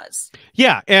she was.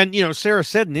 Yeah. And, you know, Sarah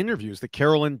said in interviews that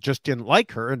Carolyn just didn't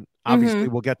like her. And obviously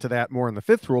we'll get to that more in the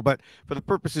fifth rule, but for the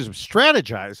purposes of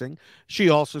strategizing, she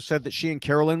also said that she and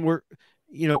Carolyn were,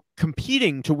 you know,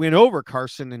 competing to win over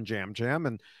Carson and Jam Jam.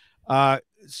 And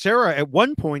Sarah at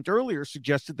one point earlier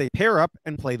suggested they pair up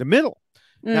and play the middle.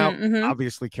 Now,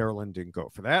 obviously Carolyn didn't go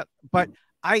for that, but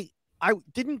I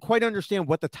didn't quite understand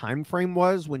what the time frame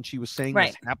was when she was saying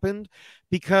this happened,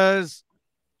 because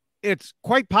it's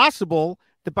quite possible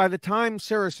that by the time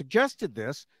Sarah suggested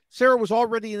this, Sarah was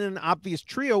already in an obvious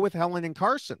trio with Helen and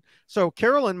Carson. So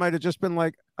Carolyn might have just been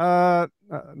like,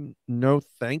 no,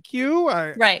 thank you.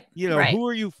 You know, who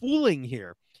are you fooling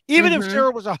here? Even if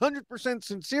Sarah was 100%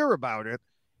 sincere about it,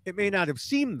 it may not have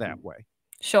seemed that way.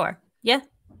 Sure. Yeah.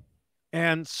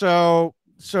 And so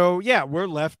yeah, we're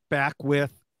left back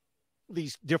with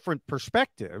these different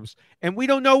perspectives, and we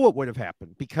don't know what would have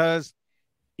happened, because,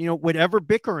 you know, whatever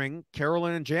bickering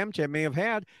Carolyn and Jam Jam may have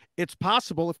had, it's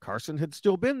possible if Carson had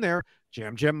still been there,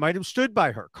 Jam Jam might have stood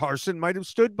by her. Carson might have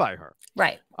stood by her.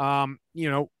 Right. You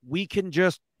know, we can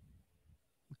just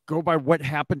go by what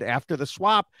happened after the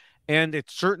swap, and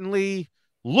it certainly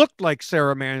looked like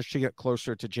Sarah managed to get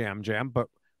closer to Jam Jam, but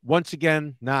once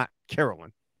again, not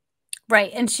Carolyn.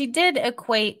 Right. And she did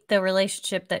equate the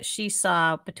relationship that she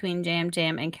saw between Jam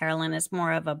Jam and Carolyn as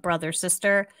more of a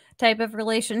brother-sister type of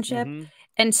relationship.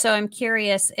 And so I'm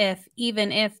curious if,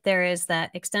 even if there is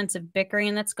that extensive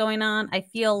bickering that's going on, I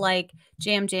feel like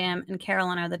Jam Jam and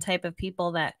Carolyn are the type of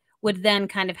people that would then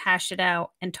kind of hash it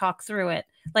out and talk through it.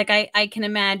 Like I can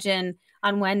imagine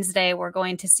on Wednesday, we're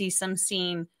going to see some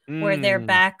scene where they're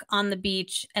back on the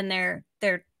beach and they're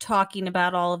talking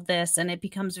about all of this, and it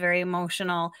becomes very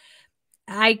emotional.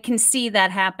 I can see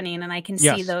that happening, and I can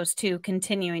see those two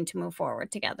continuing to move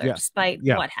forward together despite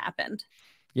what happened.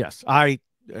 Yes.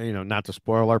 You know, not to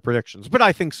spoil our predictions, but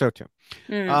I think so too.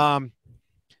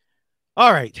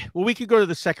 All right. Well, we could go to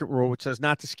the second rule, which says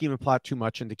not to scheme and plot too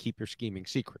much and to keep your scheming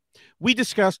secret. We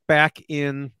discussed back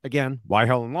in, again, Why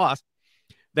Helen Lost,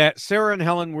 that Sarah and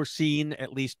Helen were seen,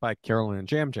 at least by Carolyn and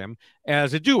Jam Jam,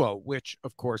 as a duo, which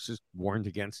of course is warned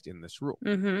against in this rule.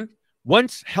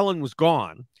 Once Helen was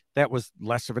gone, that was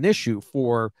less of an issue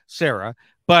for Sarah,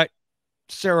 but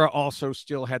Sarah also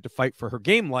still had to fight for her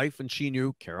game life, and she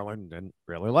knew Carolyn didn't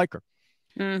really like her.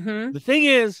 The thing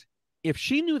is, if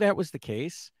she knew that was the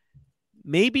case,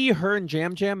 maybe her and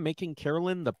Jam Jam making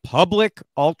Carolyn the public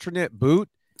alternate boot,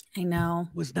 I know,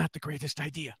 was not the greatest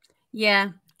idea. Yeah.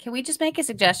 Can we just make a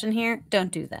suggestion here?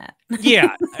 Don't do that.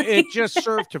 Yeah, it just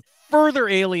served to further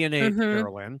alienate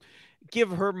Carolyn,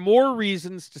 give her more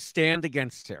reasons to stand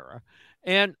against Sarah.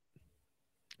 And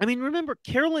I mean, remember,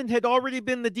 Carolyn had already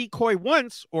been the decoy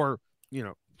once, or, you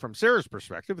know, from Sarah's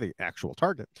perspective, the actual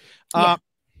target.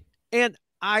 And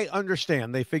I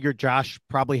understand they figured Josh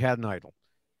probably had an idol,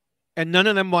 and none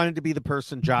of them wanted to be the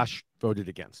person Josh voted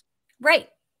against. Right.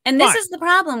 And this is the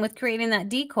problem with creating that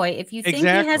decoy. If you think he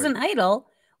has an idol,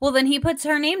 well, then he puts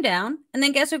her name down, and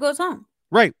then guess who goes home?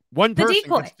 Right. One person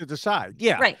gets to decide.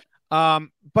 Yeah. Right.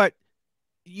 But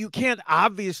you can't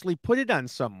obviously put it on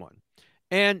someone.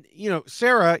 And, you know,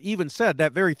 Sarah even said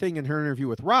that very thing in her interview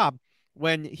with Rob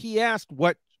when he asked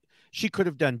what she could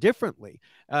have done differently.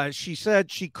 She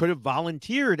said she could have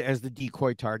volunteered as the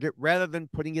decoy target rather than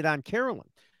putting it on Carolyn.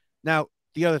 Now,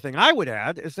 the other thing I would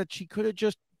add is that she could have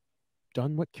just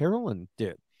done what Carolyn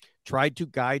did, tried to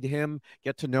guide him,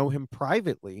 get to know him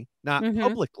privately, not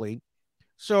publicly.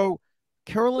 So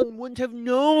Carolyn wouldn't have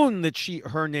known that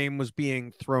her name was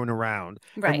being thrown around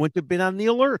and wouldn't have been on the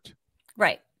alert.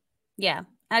 Right. Yeah.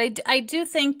 I do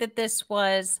think that this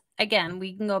was, again,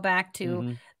 we can go back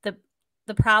to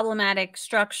the problematic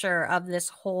structure of this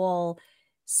whole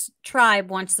tribe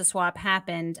once the swap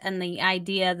happened, and the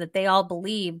idea that they all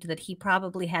believed that he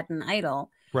probably had an idol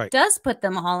does put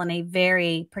them all in a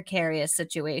very precarious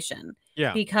situation.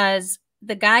 Yeah. Because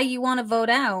the guy you want to vote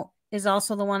out is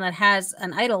also the one that has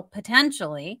an idol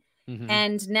potentially.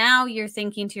 And now you're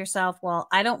thinking to yourself, well,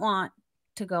 I don't want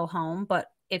to go home, but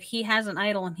if he has an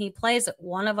idol and he plays it,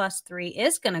 one of us three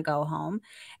is going to go home.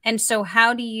 And so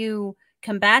how do you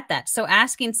combat that? So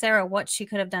asking Sarah what she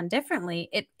could have done differently,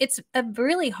 it's a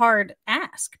really hard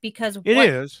ask, because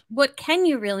what can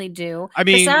you really do? I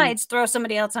mean, besides throw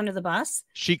somebody else under the bus?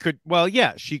 She could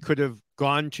have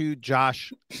gone to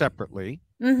Josh separately,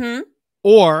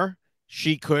 or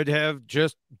she could have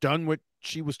just done what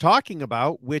she was talking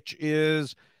about, which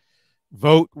is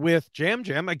vote with Jam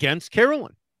Jam against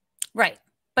Carolyn. Right.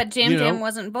 But Jam Jam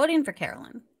wasn't voting for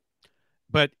Carolyn.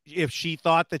 But if she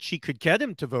thought that she could get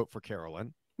him to vote for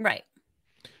Carolyn. Right.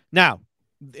 Now,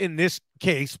 in this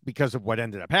case, because of what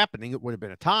ended up happening, it would have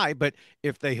been a tie. But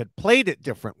if they had played it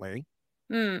differently,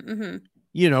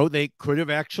 they could have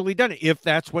actually done it if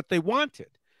that's what they wanted.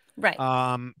 Right.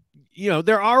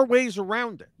 There are ways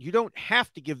around it. You don't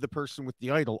have to give the person with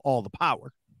the idol all the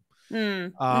power.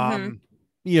 And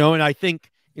I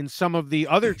think in some of the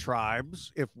other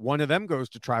tribes, if one of them goes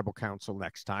to tribal council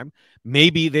next time,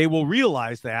 maybe they will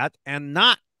realize that and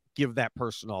not give that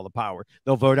person all the power.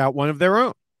 They'll vote out one of their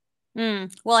own.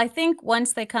 Well, I think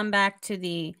once they come back to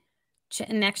the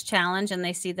next challenge and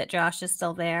they see that Josh is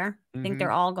still there, I think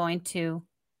they're all going to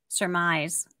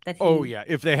surmise that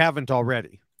if they haven't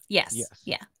already. Yes.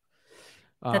 Yeah.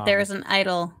 That there is an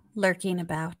idol lurking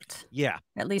about. Yeah.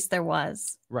 At least there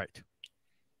was. Right.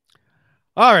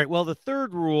 All right. Well, the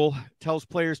third rule tells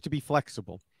players to be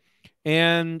flexible.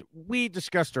 And we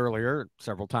discussed earlier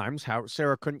several times how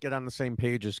Sarah couldn't get on the same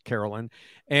page as Carolyn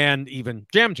and even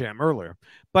Jam Jam earlier.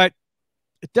 But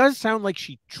it does sound like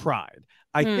she tried.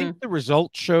 I think the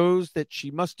result shows that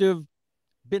she must have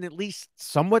been at least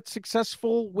somewhat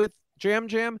successful with Jam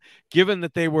Jam, given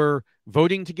that they were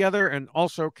voting together and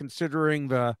also considering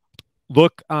the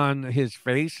look on his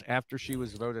face after she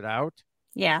was voted out.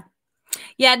 Yeah.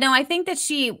 Yeah, no, I think that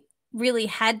she really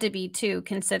had to be too,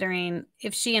 considering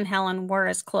if she and Helen were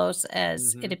as close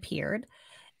as it appeared,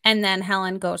 and then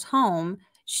Helen goes home,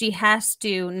 she has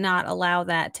to not allow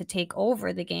that to take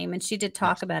over the game. And she did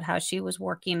talk about how she was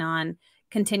working on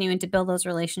continuing to build those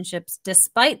relationships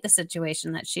despite the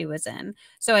situation that she was in.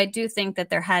 So I do think that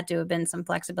there had to have been some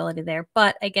flexibility there.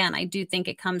 But again, I do think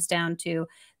it comes down to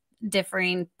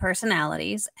differing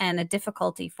personalities and a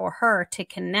difficulty for her to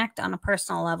connect on a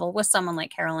personal level with someone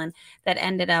like Carolyn that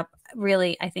ended up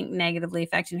really, I think, negatively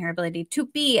affecting her ability to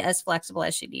be as flexible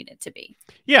as she needed to be.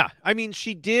 Yeah. I mean,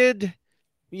 she did,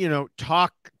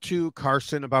 talk to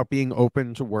Carson about being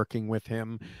open to working with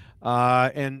him.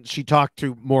 And she talked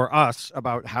to more us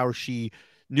about how she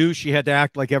knew she had to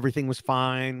act like everything was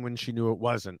fine when she knew it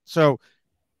wasn't. So,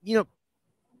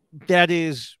 that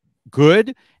is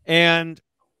good. And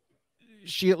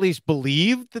she at least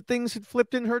believed that things had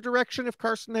flipped in her direction if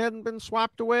Carson hadn't been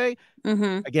swapped away.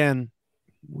 Again,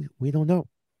 we don't know.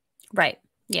 Right.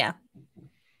 Yeah.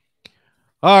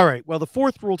 All right. Well, the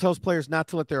fourth rule tells players not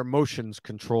to let their emotions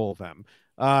control them.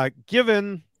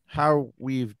 Given how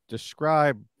we've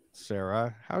described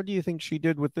Sarah, how do you think she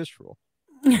did with this rule?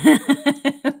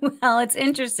 Well, it's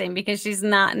interesting because she's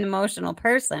not an emotional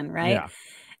person, right? Yeah.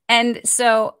 And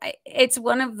so it's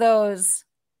one of those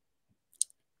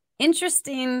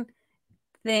interesting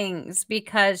things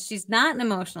because she's not an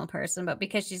emotional person, but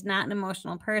because she's not an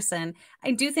emotional person,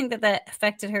 I do think that that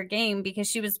affected her game because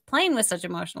she was playing with such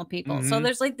emotional people. So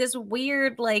there's like this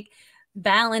weird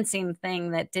balancing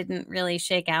thing that didn't really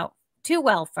shake out too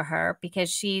well for her because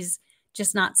she's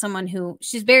just not someone who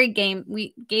she's very game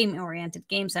oriented,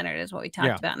 game centered is what we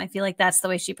talked about. And I feel like that's the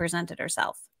way she presented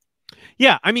herself.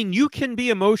 Yeah. I mean, you can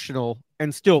be emotional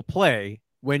and still play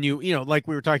when like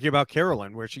we were talking about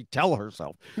Carolyn, where she'd tell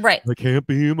herself, right, I can't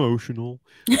be emotional.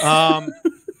 And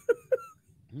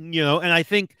I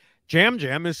think Jam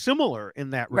Jam is similar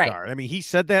in that regard. Right. I mean, he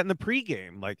said that in the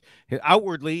pregame, like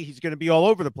outwardly he's going to be all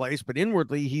over the place, but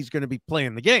inwardly he's going to be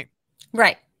playing the game.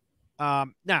 Right.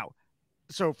 Now,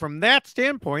 so from that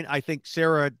standpoint, I think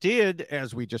Sarah did,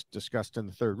 as we just discussed in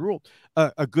the third rule,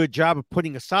 a good job of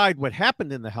putting aside what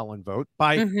happened in the Helen vote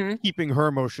by keeping her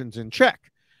emotions in check.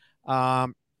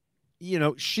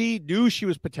 She knew she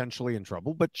was potentially in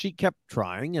trouble, but she kept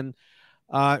trying. And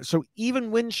so even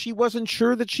when she wasn't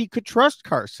sure that she could trust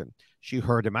Carson, she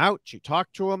heard him out. She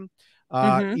talked to him,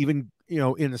 even,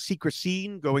 in a secret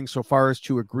scene, going so far as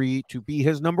to agree to be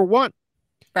his number one.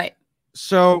 Right.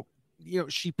 So,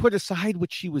 she put aside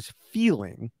what she was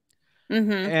feeling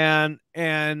and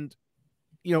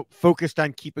focused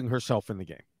on keeping herself in the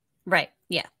game. Right.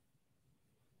 Yeah.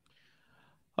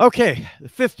 Okay, the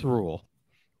fifth rule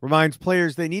reminds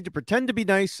players they need to pretend to be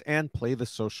nice and play the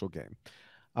social game.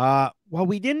 While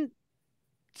we didn't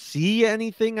see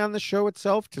anything on the show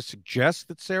itself to suggest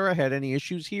that Sarah had any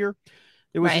issues here,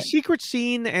 there was a secret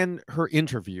scene and her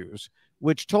interviews,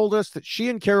 which told us that she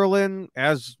and Carolyn,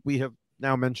 as we have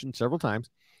now mentioned several times,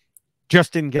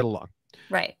 just didn't get along.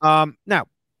 Right. Now,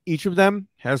 each of them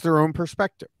has their own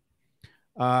perspective.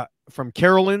 From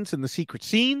Carolyn's in the secret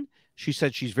scene, she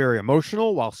said she's very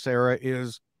emotional, while Sarah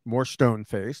is more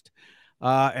stone-faced.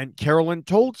 And Carolyn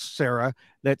told Sarah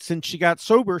that since she got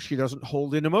sober, she doesn't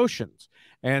hold in emotions,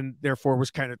 and therefore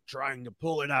was kind of trying to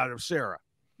pull it out of Sarah.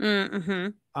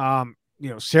 You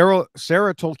know,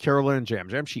 Sarah told Carolyn and Jam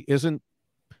Jam she isn't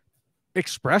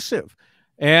expressive.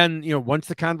 And, you know, once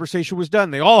the conversation was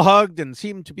done, they all hugged and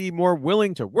seemed to be more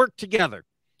willing to work together.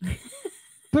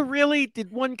 But really,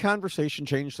 did one conversation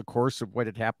change the course of what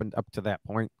had happened up to that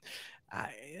point?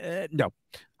 No.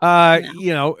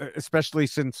 You know, especially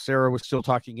since Sarah was still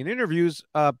talking in interviews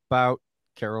about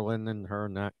Carolyn and her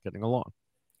not getting along.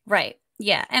 Right.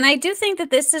 Yeah. And I do think that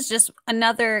this is just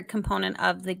another component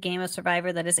of the game of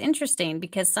Survivor that is interesting,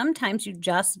 because sometimes you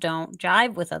just don't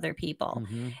jive with other people.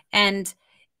 And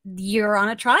you're on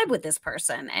a tribe with this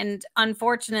person. And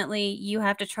unfortunately, you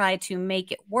have to try to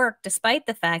make it work, despite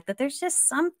the fact that there's just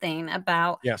something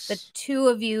about the two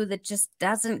of you that just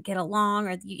doesn't get along,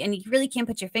 and you really can't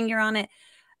put your finger on it.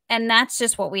 And that's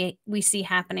just what we see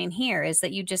happening here, is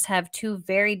that you just have two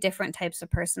very different types of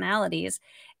personalities.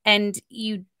 And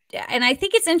I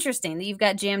think it's interesting that you've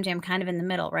got Jam Jam kind of in the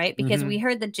middle, right? Because we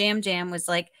heard that Jam Jam was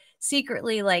like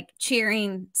secretly like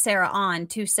cheering Sarah on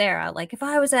to Sarah. Like, if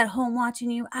I was at home watching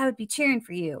you, I would be cheering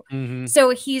for you. So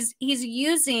he's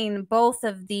using both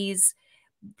of this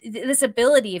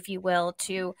ability, if you will,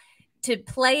 to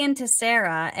play into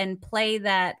Sarah and play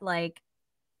that, like,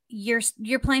 you're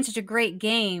playing such a great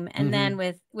game, and then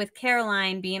with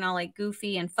Caroline being all like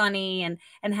goofy and funny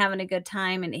and having a good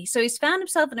time, and so he's found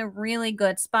himself in a really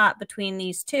good spot between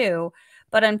these two.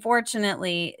 But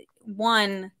unfortunately,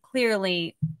 one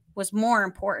clearly was more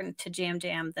important to Jam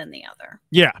Jam than the other.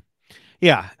 Yeah.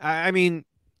 I mean,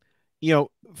 you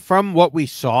know, from what we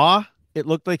saw, it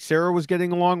looked like Sarah was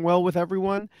getting along well with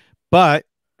everyone, but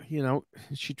you know,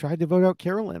 she tried to vote out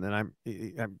Carolyn, and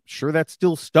I'm sure that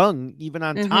still stung, even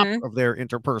on top of their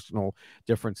interpersonal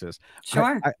differences.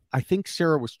 Sure. I think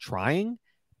Sarah was trying,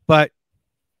 but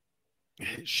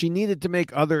she needed to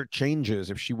make other changes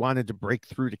if she wanted to break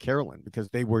through to Carolyn, because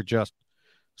they were just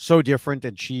so different,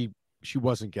 and she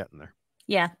wasn't getting there.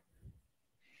 Yeah.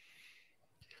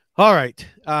 All right.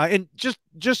 And just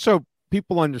so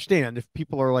people understand, if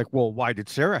people are like, well, why did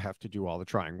Sarah have to do all the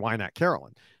trying? Why not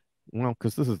Carolyn? Well,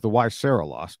 because this is the Why Sarah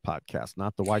Lost podcast,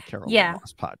 not the Why Carolyn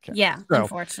Lost podcast. Yeah, so,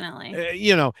 unfortunately.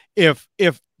 You know, if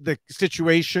the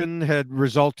situation had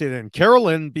resulted in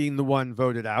Carolyn being the one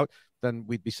voted out, then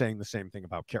we'd be saying the same thing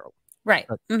about Carolyn. Right.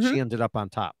 But she ended up on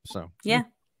top. So yeah.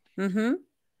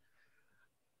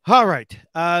 All right.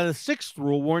 The sixth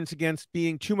rule warns against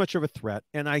being too much of a threat,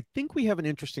 and I think we have an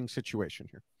interesting situation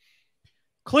here.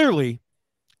 Clearly,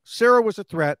 Sarah was a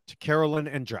threat to Carolyn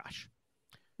and Josh,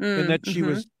 in that she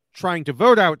was trying to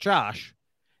vote out Josh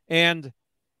and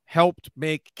helped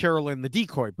make Carolyn the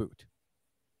decoy boot.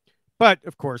 But,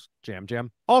 of course, Jam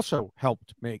Jam also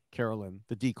helped make Carolyn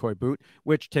the decoy boot,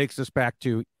 which takes us back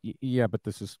to, yeah, but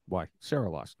this is why Sarah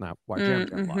lost, not why Jam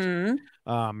Jam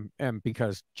lost. And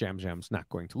because Jam Jam's not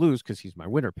going to lose, because he's my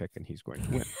winner pick and he's going to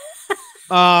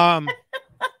win.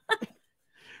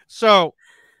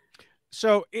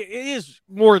 So it is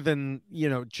more than, you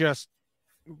know, just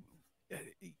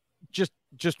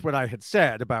what I had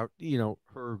said about, you know,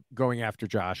 her going after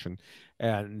Josh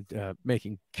and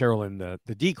making Carolyn the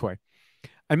decoy.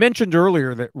 I mentioned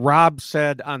earlier that Rob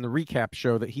said on the recap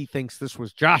show that he thinks this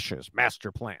was Josh's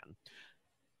master plan.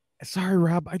 Sorry,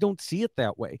 Rob, I don't see it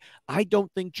that way. I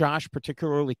don't think Josh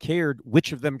particularly cared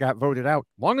which of them got voted out,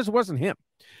 as long as it wasn't him.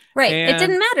 Right. It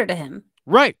didn't matter to him.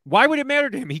 Right. Why would it matter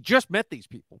to him? He just met these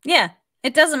people. Yeah.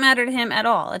 It doesn't matter to him at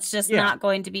all. It's just not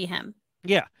going to be him.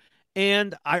 Yeah.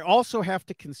 And I also have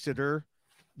to consider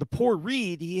the poor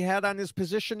read he had on his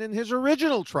position in his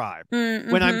original tribe.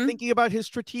 When I'm thinking about his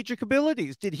strategic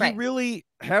abilities, did he really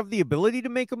have the ability to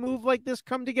make a move like this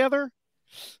come together?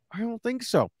 I don't think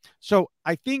so. So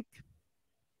I think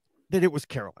that it was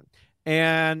Carolyn.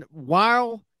 And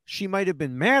while she might have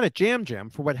been mad at Jam Jam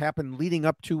for what happened leading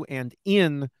up to and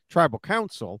in tribal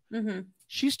council,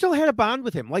 she still had a bond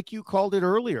with him, like you called it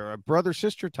earlier, a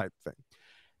brother-sister type thing.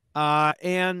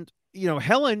 And you know,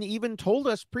 Helen even told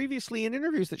us previously in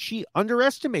interviews that she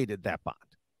underestimated that bond.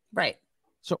 Right.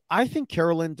 So I think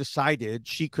Carolyn decided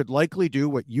she could likely do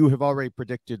what you have already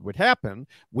predicted would happen,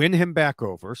 win him back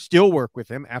over, still work with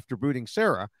him after booting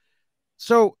Sarah.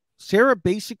 So Sarah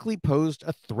basically posed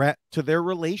a threat to their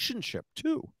relationship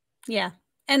too. Yeah.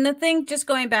 And the thing, just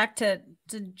going back to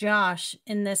Josh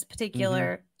in this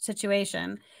particular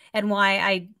situation, and why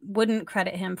I wouldn't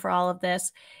credit him for all of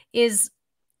this, is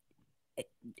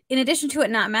in addition to it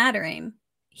not mattering,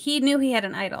 he knew he had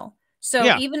an idol.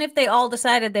 So even if they all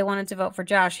decided they wanted to vote for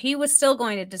Josh, he was still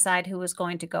going to decide who was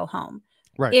going to go home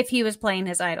if he was playing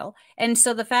his idol. And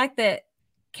so the fact that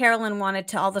Carolyn wanted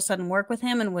to all of a sudden work with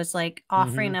him and was like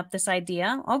offering up this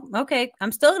idea. Oh, okay,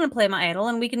 I'm still going to play my idol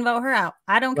and we can vote her out.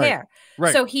 I don't care.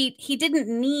 Right. So he didn't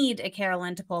need a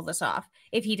Carolyn to pull this off.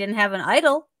 If he didn't have an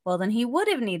idol, well, then he would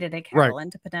have needed a Carolyn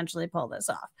to potentially pull this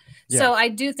off. Yeah. So I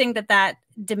do think that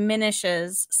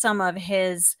diminishes some of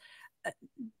his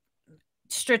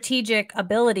strategic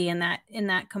ability in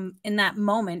that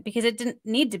moment, because it didn't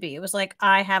need to be. It was like,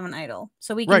 I have an idol,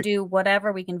 so we can do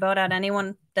whatever. We can vote out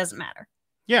anyone. Doesn't matter.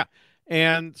 Yeah.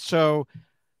 And so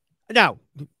now,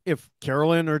 if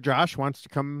Carolyn or Josh wants to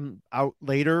come out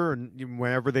later and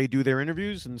whenever they do their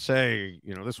interviews and say,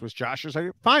 this was Josh's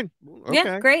idea, fine. Okay.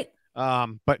 Yeah, great.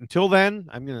 But until then,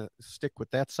 I'm going to stick with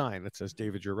that sign that says,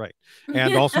 David, you're right.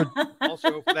 And also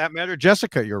for that matter,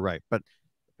 Jessica, you're right. But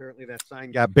apparently that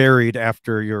sign got buried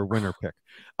after your winner pick.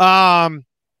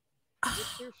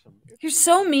 You're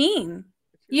so mean.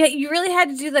 You really had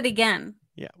to do that again.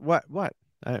 Yeah. What?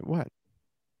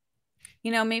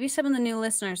 Maybe some of the new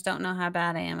listeners don't know how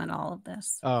bad I am at all of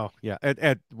this. Oh, yeah.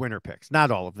 At winner picks.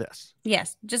 Not all of this.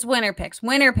 Yes. Just winner picks.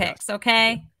 Winner picks.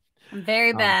 Okay. I'm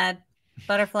very bad.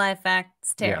 Butterfly effect.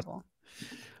 It's terrible.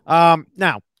 Yes.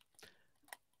 Now,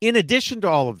 in addition to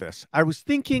all of this, I was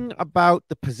thinking about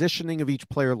the positioning of each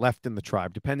player left in the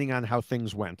tribe, depending on how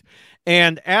things went.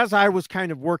 And as I was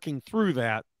kind of working through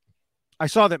that, I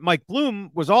saw that Mike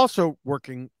Bloom was also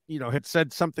working, had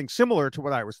said something similar to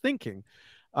what I was thinking.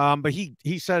 But he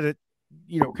said it,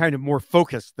 kind of more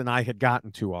focused than I had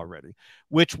gotten to already,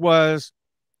 which was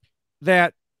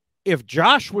that if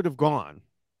Josh would have gone,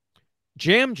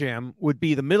 Jam Jam would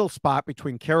be the middle spot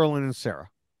between Carolyn and Sarah.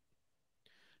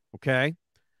 Okay.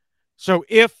 So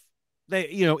if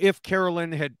if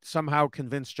Carolyn had somehow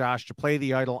convinced Josh to play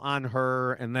the idol on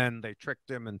her and then they tricked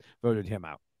him and voted him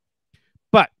out.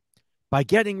 But by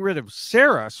getting rid of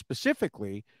Sarah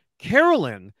specifically,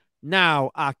 Carolyn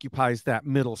now occupies that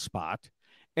middle spot,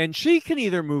 and she can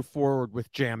either move forward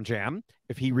with Jam Jam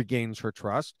if he regains her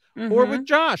trust, or with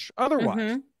Josh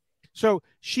otherwise. So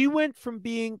she went from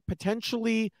being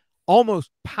potentially almost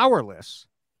powerless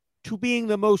to being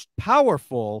the most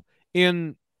powerful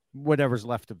in whatever's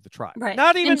left of the tribe. Right.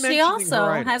 Not even and she also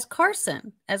has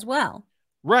Carson as well.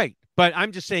 Right. But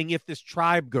I'm just saying, if this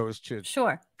tribe goes to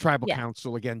tribal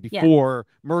council again before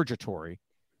Mergatory,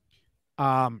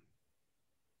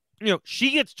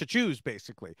 she gets to choose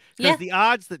basically, because the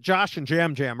odds that Josh and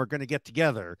Jam Jam are going to get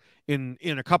together in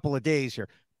a couple of days here,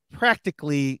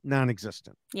 practically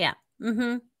non-existent. Yeah.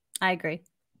 I agree.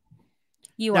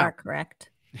 You are correct.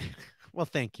 Well,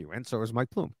 thank you. And so is Mike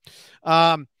Bloom.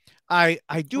 I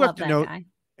do have to note,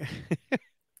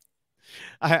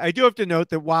 I do have to note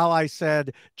that while I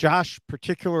said Josh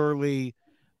particularly,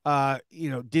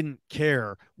 didn't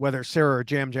care whether Sarah or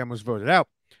Jam Jam was voted out,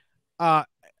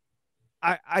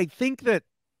 I think that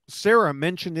Sarah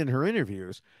mentioned in her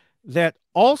interviews that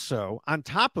also, on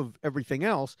top of everything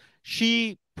else,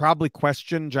 she probably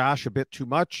questioned Josh a bit too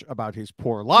much about his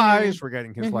poor lies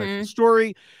regarding his life and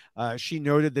story. She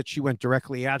noted that she went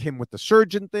directly at him with the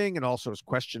surgeon thing and also was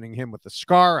questioning him with the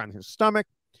scar on his stomach.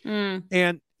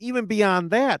 And even beyond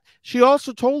that, she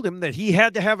also told him that he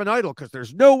had to have an idol because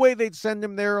there's no way they'd send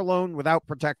him there alone without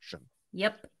protection.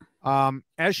 Yep.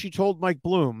 As she told Mike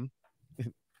Bloom,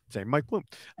 say Mike Bloom,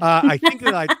 I think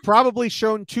that I'd probably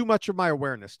shown too much of my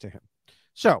awareness to him.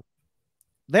 So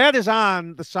that is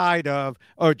on the side of,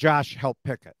 oh, Josh helped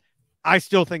pick it. I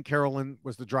still think Carolyn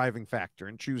was the driving factor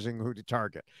in choosing who to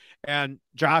target. And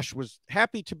Josh was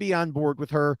happy to be on board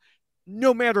with her,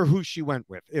 no matter who she went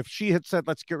with. If she had said,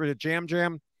 let's get rid of Jam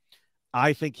Jam,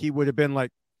 I think he would have been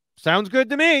like, sounds good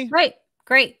to me. Right.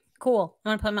 Great. Cool. I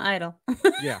want to play my idol.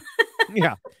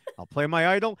 Yeah. I'll play my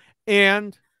idol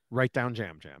and write down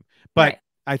Jam Jam. But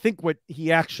I think what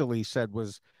he actually said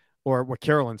was, or what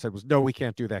Carolyn said was, no, we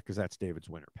can't do that because that's David's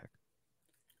winner pick.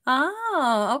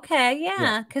 Oh, okay.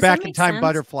 Yeah. Back in time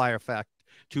butterfly effect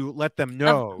to let them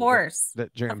know. Of course.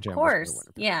 That Jam Jam. Of course. Was the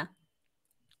winner pick. Yeah.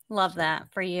 Love that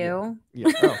for you.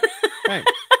 Yeah. Oh,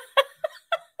 thanks.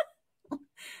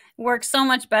 Works so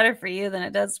much better for you than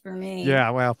it does for me.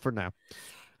 Yeah. Well, for now.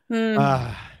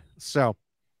 So,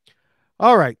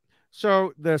 all right.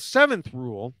 So the 7th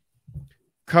rule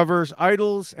covers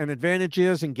idols and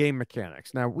advantages and game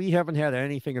mechanics. Now, we haven't had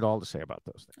anything at all to say about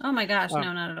those things. Oh my gosh,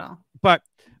 no, not at all. But,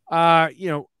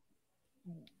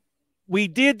 we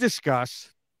did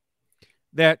discuss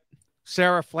that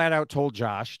Sarah flat out told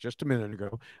Josh just a minute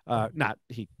ago,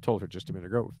 he told her just a minute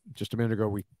ago. Just a minute ago,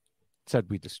 we said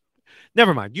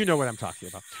never mind. You know what I'm talking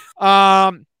about.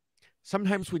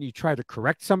 Sometimes when you try to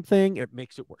correct something, it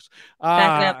makes it worse.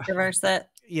 Back it up, reverse it.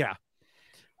 Yeah.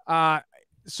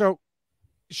 So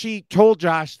she told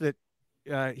Josh that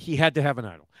he had to have an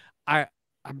idol.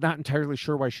 I'm not entirely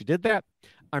sure why she did that.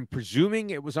 I'm presuming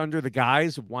it was under the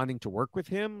guise of wanting to work with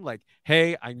him. Like,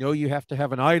 hey, I know you have to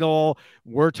have an idol.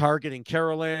 We're targeting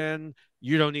Carolyn.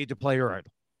 You don't need to play her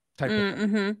idol type of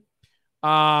thing.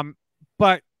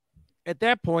 But at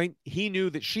that point, he knew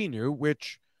that she knew,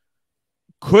 which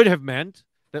could have meant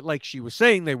that, like she was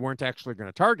saying, they weren't actually going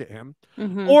to target him,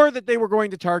 or that they were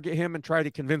going to target him and try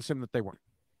to convince him that they weren't.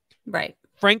 Right.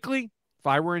 Frankly, if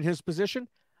I were in his position,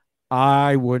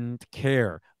 I wouldn't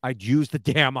care. I'd use the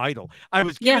damn idol. I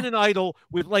was given an idol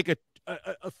with like a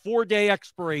 4-day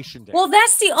expiration date. Well,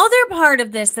 that's the other part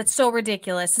of this that's so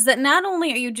ridiculous, is that not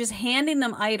only are you just handing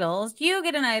them idols, you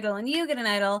get an idol and you get an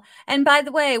idol. And by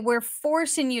the way, we're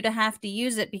forcing you to have to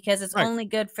use it because it's only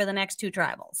good for the next 2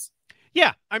 tribals.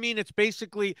 Yeah. I mean, it's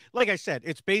basically, like I said,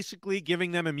 it's basically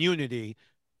giving them immunity,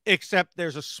 except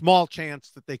there's a small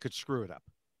chance that they could screw it up.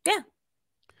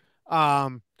 Yeah.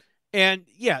 And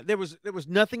yeah, there was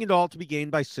nothing at all to be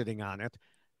gained by sitting on it.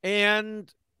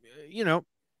 And, you know,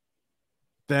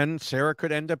 then Sarah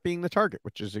could end up being the target,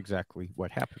 which is exactly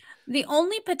what happened. The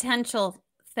only potential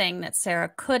thing that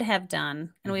Sarah could have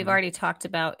done, and we've already talked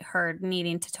about her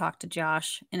needing to talk to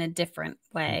Josh in a different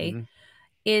way,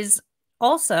 is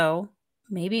also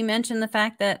maybe mention the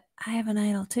fact that I have an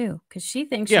idol too, because she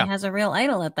thinks she has a real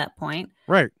idol at that point.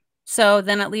 Right. So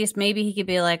then at least maybe he could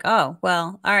be like, oh,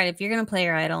 well, all right, if you're going to play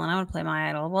your idol and I want to play my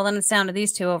idol, well, then it's down to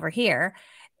these 2 over here.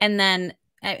 And then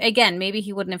again, maybe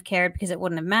he wouldn't have cared because it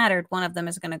wouldn't have mattered. One of them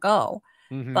is going to go.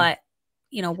 But,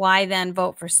 you know, why then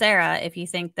vote for Sarah if you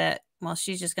think that, well,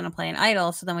 she's just going to play an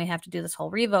idol, so then we have to do this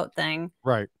whole revote thing.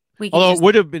 Right. Although it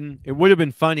would have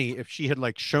been funny if she had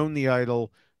like shown the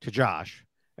idol to Josh,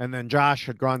 and then Josh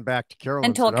had gone back to Carolyn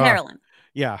and told Carolyn.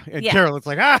 Yeah. And Carolyn's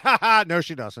like, ha ha ha, no,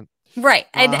 she doesn't. Right.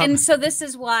 And so this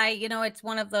is why, you know, it's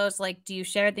one of those, like, do you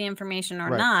share the information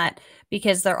or not?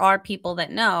 Because there are people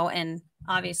that know, and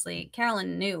obviously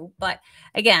Carolyn knew, but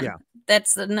again,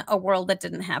 that's a world that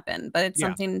didn't happen, but it's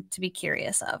something to be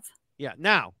curious of. Yeah.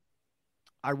 Now,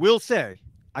 I will say,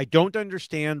 I don't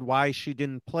understand why she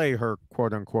didn't play her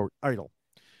quote unquote idol.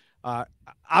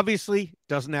 Obviously,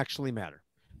 doesn't actually matter,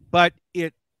 but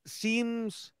it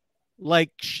seems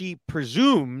like she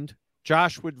presumed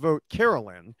Josh would vote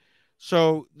Carolyn.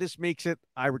 So this makes it,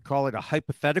 I would call it a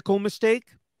hypothetical mistake.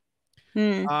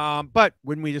 But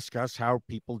when we discuss how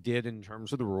people did in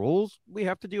terms of the rules, we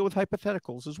have to deal with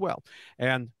hypotheticals as well.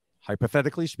 And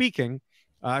hypothetically speaking,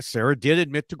 Sarah did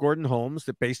admit to Gordon Holmes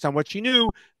that based on what she knew,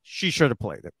 she should have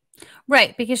played it.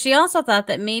 Right, because she also thought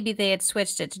that maybe they had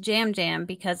switched it to Jam Jam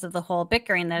because of the whole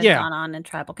bickering that had gone on in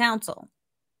tribal council.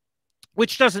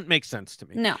 Which doesn't make sense to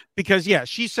me. No. Because,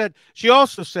 she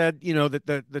also said, you know, that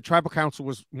the tribal council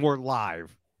was more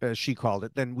live, as she called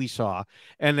it, than we saw.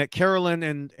 And that Carolyn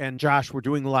and Josh were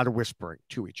doing a lot of whispering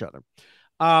to each other.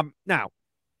 Now,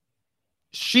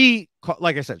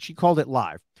 like I said, she called it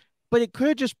live. But it could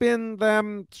have just been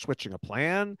them switching a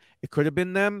plan. It could have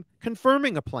been them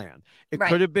confirming a plan. It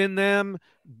could have been them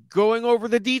going over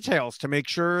the details to make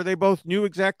sure they both knew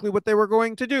exactly what they were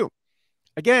going to do.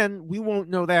 Again, we won't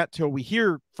know that till we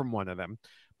hear from one of them.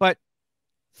 But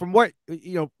from what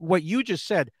you just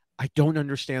said, I don't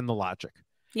understand the logic.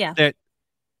 Yeah. That,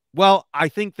 well, I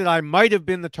think that I might have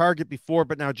been the target before,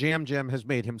 but now Jam Jam has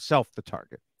made himself the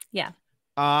target. Yeah.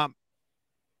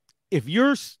 If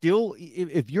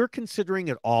you're considering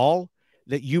at all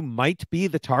that you might be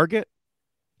the target,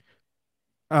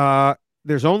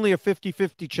 there's only a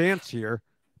 50-50 chance here.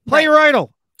 Play your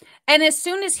idol. And as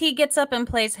soon as he gets up and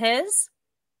plays his,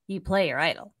 you play your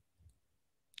idol.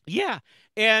 Yeah.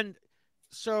 And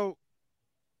so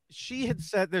she had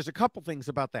said there's a couple things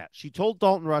about that. She told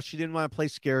Dalton Rush she didn't want to play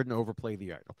scared and overplay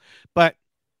the idol. But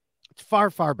it's far,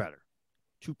 far better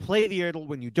to play the idol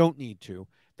when you don't need to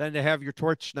than to have your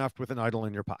torch snuffed with an idol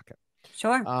in your pocket.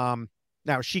 Sure.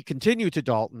 Now, she continued to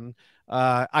Dalton.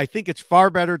 I think it's far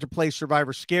better to play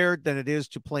Survivor scared than it is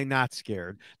to play not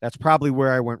scared. That's probably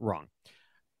where I went wrong.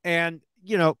 And,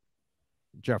 you know,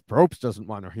 Jeff Probst doesn't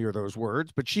want to hear those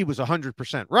words, but she was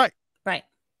 100% right. Right.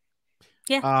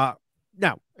 Yeah.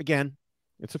 Now, again,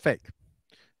 it's a fake.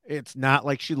 It's not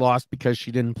like she lost because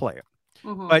she didn't play it.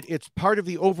 But it's part of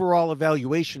the overall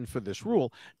evaluation for this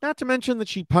rule, not to mention that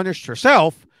she punished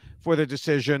herself for the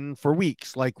decision for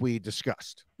weeks, like we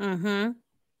discussed.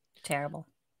 Terrible.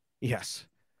 Yes.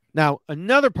 Now,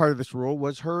 another part of this rule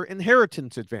was her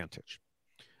inheritance advantage,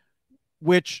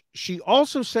 which she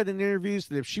also said in interviews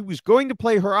that if she was going to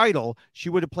play her idol, she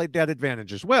would have played that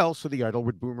advantage as well, so the idol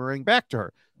would boomerang back to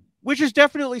her, which is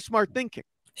definitely smart thinking.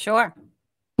 Sure.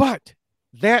 But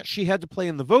that she had to play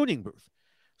in the voting booth.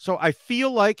 So I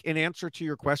feel like, in answer to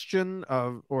your question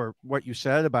or what you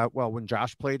said about, well, when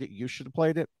Josh played it, you should have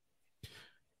played it.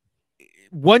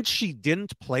 Once she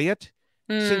didn't play it,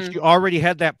 since you already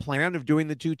had that plan of doing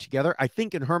the two together, I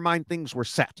think in her mind things were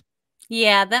set.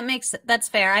 Yeah, that's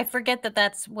fair. I forget that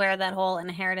that's where that whole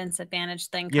inheritance advantage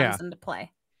thing comes into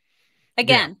play.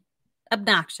 Again,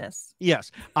 obnoxious.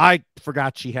 Yes, I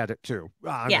forgot she had it too.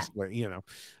 Honestly, you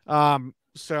know.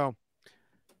 So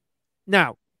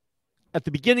now, at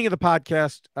the beginning of the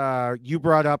podcast, you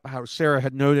brought up how Sarah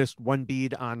had noticed one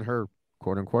bead on her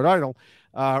quote unquote idol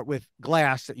with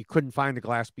glass, that you couldn't find the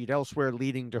glass bead elsewhere,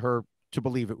 leading to her to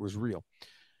believe it was real.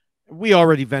 We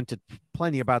already vented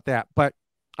plenty about that, but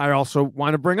I also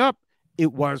want to bring up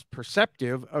it was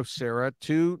perceptive of Sarah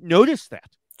to notice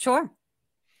that. Sure.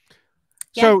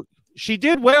 So she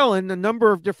did well in a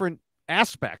number of different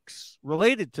aspects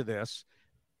related to this,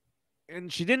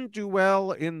 and she didn't do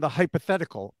well in the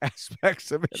hypothetical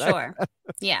aspects of it. Sure.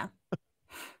 Yeah.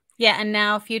 Yeah, and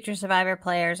now future Survivor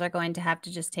players are going to have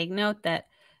to just take note that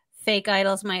fake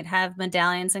idols might have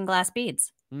medallions and glass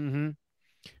beads. Mm-hmm.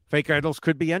 Fake idols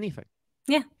could be anything.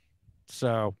 Yeah.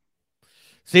 So,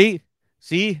 see,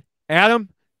 Adam,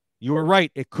 you were right.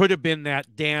 It could have been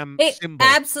that damn symbol.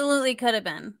 Absolutely could have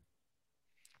been.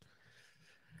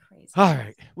 Crazy. All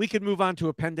right. We could move on to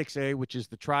Appendix A, which is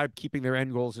the tribe keeping their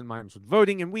end goals in mind with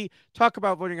voting. And we talk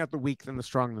about voting out the weak, then the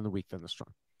strong, then the weak, then the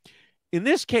strong. In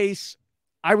this case,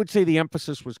 I would say the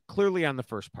emphasis was clearly on the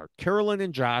first part. Carolyn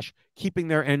and Josh keeping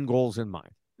their end goals in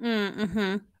mind.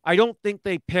 Mm-hmm. I don't think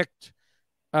they picked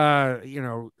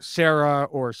Sarah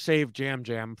or Save Jam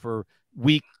Jam for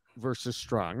weak versus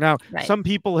strong. Now, some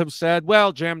people have said,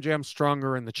 well, Jam Jam's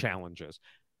stronger in the challenges.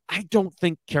 I don't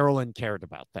think Carolyn cared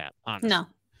about that, honestly. No.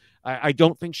 I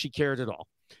don't think she cared at all.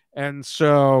 And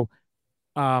so,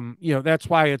 that's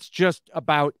why it's just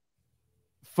about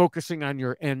focusing on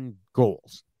your end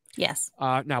goals. Yes.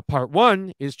 Now, part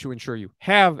one is to ensure you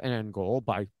have an end goal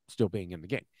by still being in the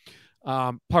game.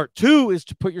 Part two is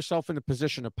to put yourself in a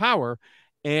position of power.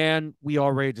 And we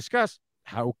already discussed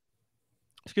how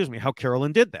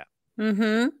Carolyn did that.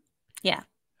 Mm-hmm. Yeah.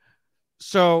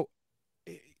 So,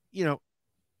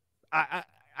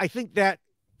 I think that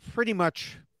pretty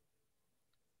much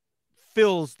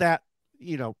fills that,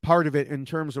 part of it in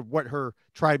terms of what her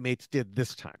tribe mates did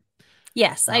this time.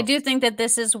 Yes, I do think that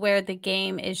this is where the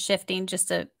game is shifting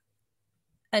just a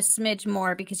smidge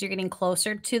more, because you're getting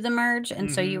closer to the merge.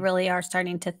 And so you really are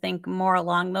starting to think more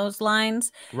along those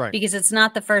lines, right? Because it's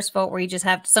not the first vote where you just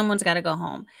someone's got to go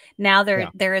home. Now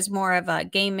there is more of a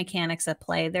game mechanics at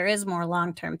play. There is more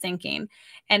long-term thinking.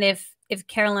 And if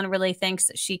Carolyn really thinks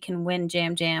that she can win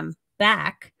Jam Jam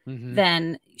back,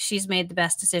 then she's made the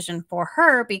best decision for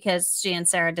her, because she and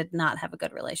Sarah did not have a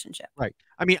good relationship. Right.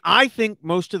 I mean, I think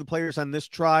most of the players on this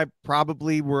tribe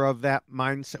probably were of that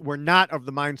mindset. We're not of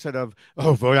the mindset of,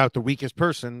 vote out the weakest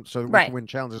person so that we can win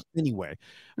challenges anyway.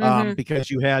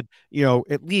 Because you had,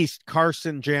 at least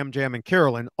Carson, Jam Jam, and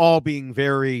Carolyn all being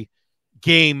very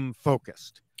game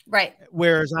focused. Right.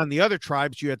 Whereas on the other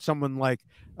tribes, you had someone like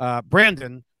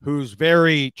Brandon, who's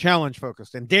very challenge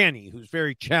focused, and Danny, who's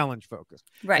very challenge focused.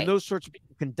 Right. And those sorts of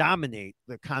people can dominate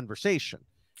the conversation.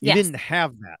 You didn't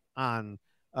have that on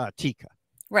Tika.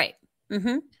 Right.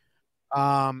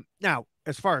 Now,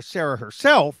 as far as Sarah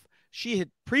herself, she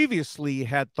had previously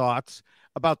had thoughts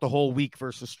about the whole weak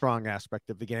versus strong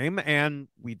aspect of the game, and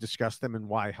we discussed them and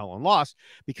why Helen lost,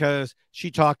 because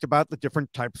she talked about the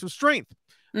different types of strength.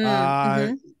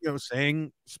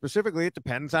 Saying specifically, it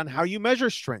depends on how you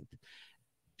measure strength.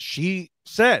 She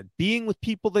said, being with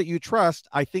people that you trust,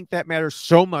 I think that matters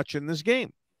so much in this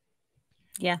game.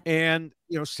 Yeah. And,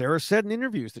 Sarah said in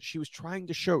interviews that she was trying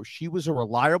to show she was a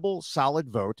reliable,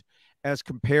 solid vote as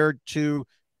compared to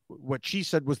what she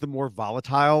said was the more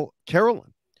volatile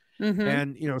Carolyn.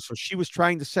 And, so she was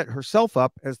trying to set herself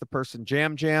up as the person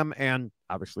Jam Jam, and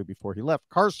obviously before he left,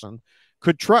 Carson,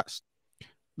 could trust.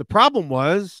 The problem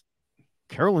was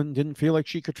Carolyn didn't feel like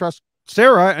she could trust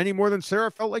Sarah any more than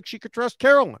Sarah felt like she could trust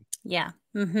Carolyn. Yeah.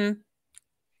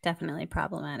 Definitely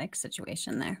problematic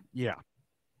situation there. Yeah.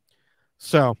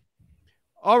 So,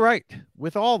 all right.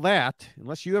 With all that,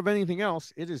 unless you have anything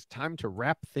else, it is time to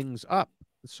wrap things up.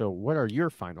 So what are your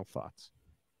final thoughts?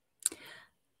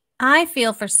 I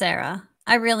feel for Sarah.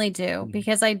 I really do,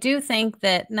 because I do think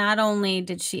that not only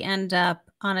did she end up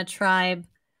on a tribe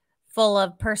full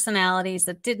of personalities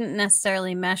that didn't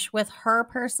necessarily mesh with her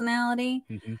personality,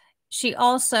 she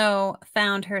also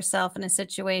found herself in a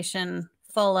situation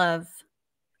full of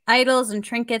idols and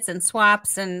trinkets and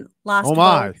swaps and lost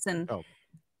votes and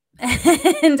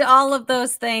and all of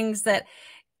those things that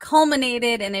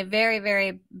culminated in a very,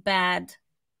 very bad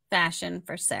fashion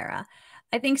for Sarah.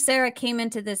 I think Sarah came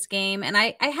into this game, and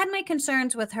I had my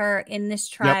concerns with her in this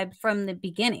tribe from the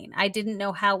beginning. I didn't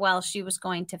know how well she was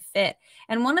going to fit.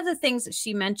 And one of the things that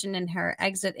she mentioned in her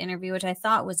exit interview, which I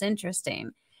thought was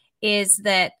interesting, is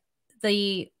that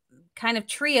the kind of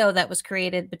trio that was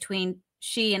created between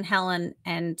she and Helen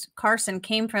and Carson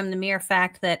came from the mere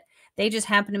fact that they just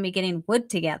happened to be getting wood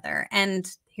together. And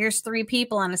here's 3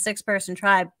 people on a 6-person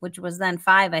tribe, which was then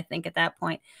 5, I think, at that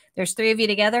point. There's 3 of you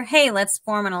together. Hey, let's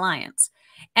form an alliance.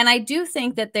 And I do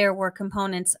think that there were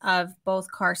components of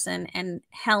both Carson and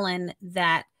Helen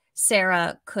that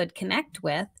Sarah could connect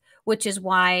with, which is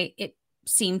why it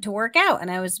seemed to work out.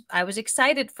 And I was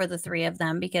excited for the 3 of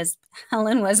them because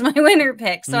Helen was my winner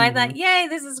pick. So I thought, yay,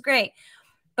 this is great.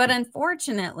 But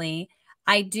unfortunately,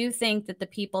 I do think that the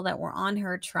people that were on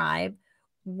her tribe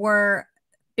were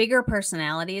bigger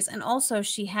personalities. And also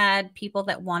she had people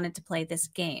that wanted to play this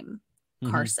game.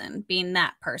 Carson being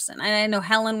that person. And I know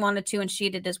Helen wanted to, and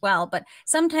she did as well. But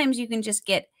sometimes you can just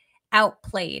get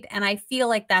outplayed. And I feel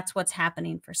like that's what's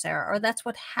happening for Sarah, or that's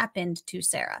what happened to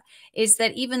Sarah, is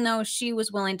that even though she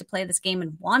was willing to play this game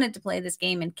and wanted to play this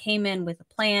game and came in with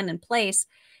a plan in place,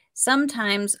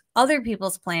 sometimes other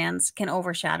people's plans can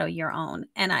overshadow your own.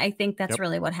 And I think that's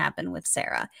really what happened with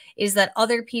Sarah, is that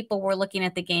other people were looking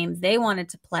at the game they wanted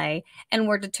to play and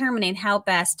were determining how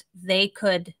best they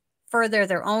could further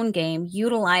their own game,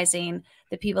 utilizing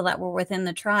the people that were within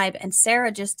the tribe. And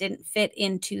Sarah just didn't fit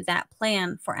into that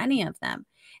plan for any of them.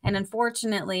 And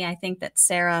unfortunately, I think that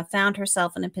Sarah found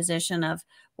herself in a position of,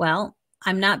 well,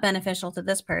 I'm not beneficial to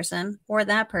this person or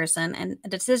that person, and a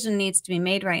decision needs to be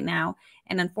made right now.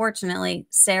 And unfortunately,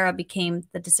 Sarah became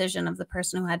the decision of the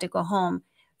person who had to go home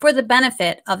for the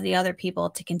benefit of the other people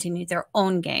to continue their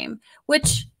own game,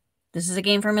 which this is a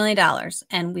game for $1 million.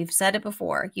 And we've said it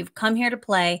before. You've come here to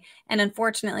play. And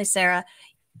unfortunately, Sarah,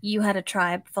 you had a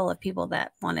tribe full of people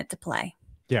that wanted to play.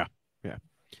 Yeah.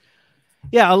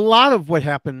 Yeah, a lot of what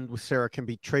happened with Sarah can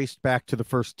be traced back to the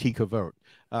first Tika vote.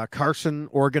 Carson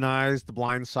organized the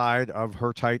blind side of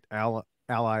her tight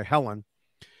ally, Helen.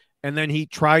 And then he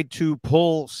tried to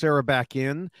pull Sarah back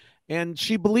in. And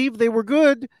she believed they were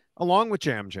good, along with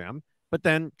Jam Jam. But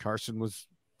then Carson was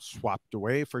swapped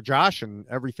away for Josh, and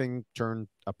everything turned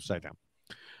upside down.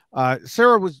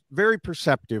 Sarah was very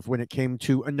perceptive when it came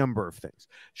to a number of things.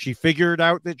 She figured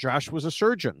out that Josh was a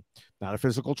surgeon, not a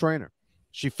physical trainer.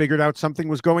 She figured out something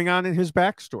was going on in his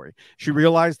backstory. She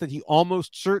realized that he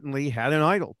almost certainly had an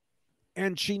idol.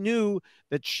 And she knew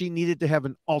that she needed to have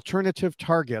an alternative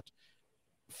target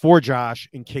for Josh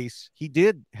in case he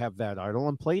did have that idol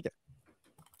and played it.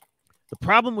 The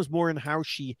problem was more in how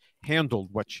she handled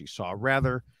what she saw,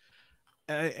 rather.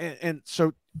 And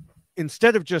so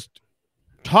instead of just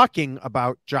talking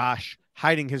about Josh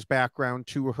hiding his background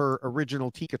to her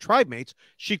original Tika tribe mates,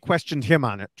 she questioned him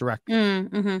on it directly.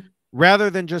 Rather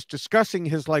than just discussing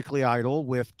his likely idol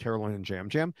with Carolyn and Jam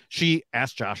Jam, she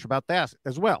asked Josh about that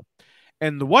as well.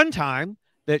 And the one time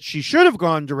that she should have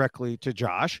gone directly to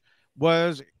Josh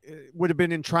would have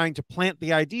been in trying to plant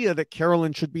the idea that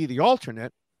Carolyn should be the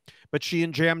alternate. But she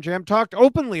and Jam Jam talked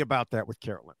openly about that with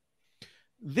Carolyn.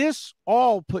 This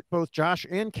all put both Josh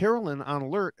and Carolyn on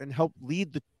alert and helped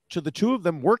lead to the 2 of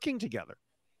them working together.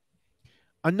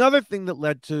 Another thing that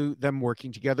led to them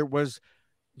working together was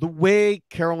the way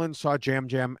Carolyn saw Jam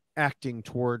Jam acting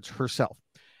towards herself.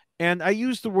 And I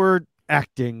use the word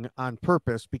acting on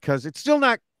purpose because it's still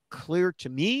not clear to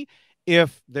me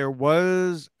if there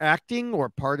was acting or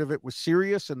part of it was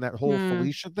serious in that whole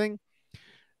Felicia thing.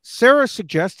 Sarah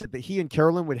suggested that he and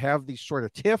Carolyn would have these sort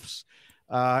of tiffs,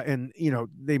 and,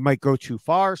 they might go too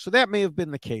far. So that may have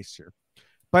been the case here.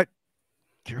 But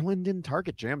Carolyn didn't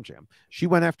target Jam Jam. She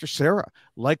went after Sarah,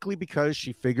 likely because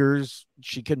she figures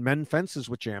she can mend fences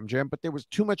with Jam Jam, but there was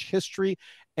too much history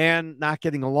and not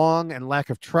getting along and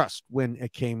lack of trust when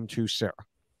it came to Sarah.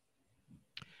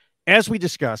 As we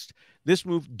discussed, this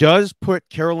move does put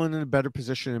Carolyn in a better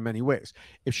position in many ways.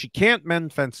 If she can't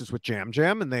mend fences with Jam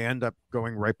Jam and they end up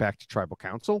going right back to tribal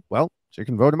council, well, she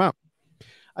can vote him out.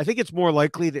 I think it's more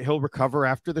likely that he'll recover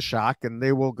after the shock and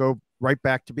they will go right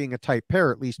back to being a tight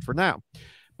pair, at least for now.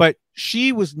 But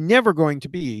she was never going to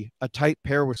be a tight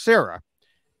pair with Sarah.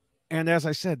 And as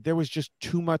I said, there was just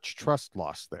too much trust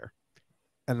lost there.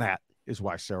 And that is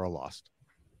why Sarah lost.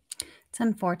 It's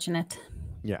unfortunate.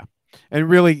 Yeah. And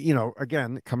really,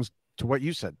 again, it comes to what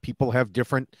you said. People have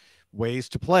different ways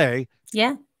to play.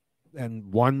 Yeah.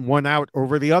 And one won out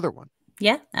over the other one.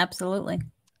 Yeah, absolutely.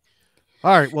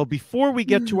 All right. Well, before we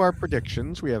get to our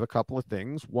predictions, we have a couple of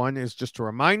things. One is just a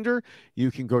reminder. You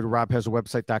can go to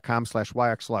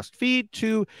robhasawebsite.com/yxlostfeed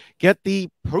to get the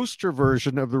poster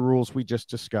version of the rules we just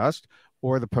discussed,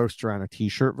 or the poster on a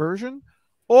t-shirt version,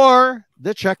 or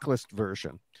the checklist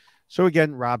version. So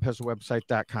again, Rob has a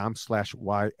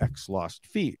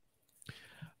website.com/yxlostfeed.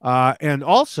 And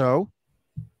also,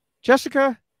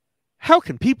 Jessica, how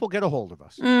can people get a hold of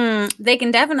us? They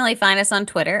can definitely find us on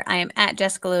Twitter. I am at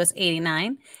Jessica Lewis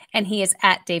 89, and he is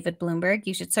at David Bloomberg.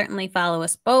 You should certainly follow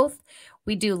us both.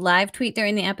 We do live tweet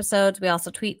during the episodes. We also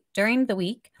tweet during the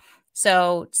week.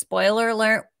 So, spoiler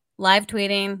alert, live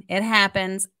tweeting, it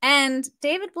happens. And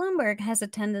David Bloomberg has a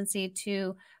tendency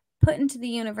to put into the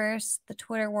universe, the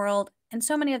Twitter world, and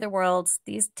so many other worlds,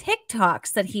 these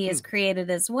TikToks that he has created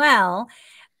as well.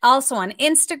 Also on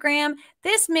Instagram.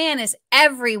 This man is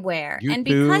everywhere. YouTube. And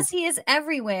because he is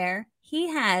everywhere, he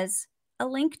has a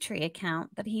Linktree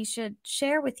account that he should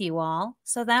share with you all.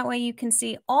 So that way you can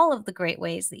see all of the great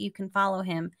ways that you can follow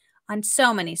him on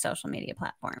so many social media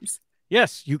platforms.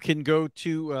 Yes, you can go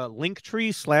to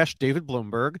Linktree/David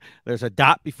Bloomberg. There's a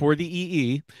dot before the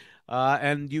EE.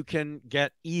 And you can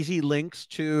get easy links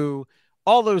to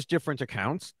all those different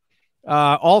accounts.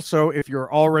 Also, if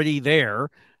you're already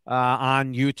there,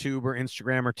 on YouTube or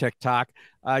Instagram or TikTok,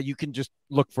 you can just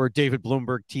look for David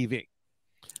Bloomberg TV.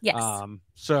 Yes.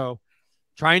 So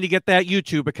trying to get that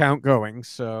YouTube account going.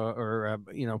 So, or,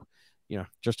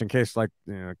 just in case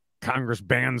Congress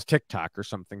bans TikTok or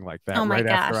something like that. Oh my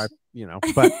gosh. After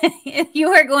but you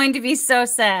are going to be so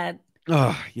sad.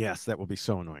 Oh yes, that will be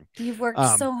so annoying. You've worked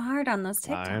so hard on those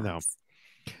TikToks. I know.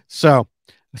 So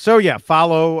yeah,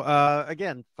 follow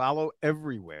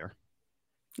everywhere.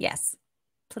 Yes.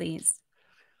 Please.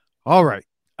 All right.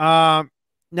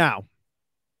 Now,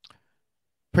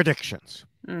 predictions.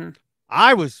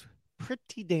 I was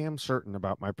pretty damn certain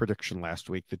about my prediction last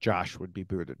week that Josh would be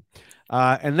booted.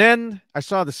 And then I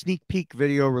saw the sneak peek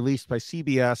video released by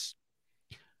CBS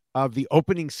of the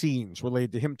opening scenes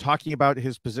related to him talking about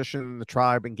his position in the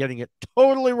tribe and getting it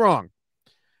totally wrong.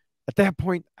 At that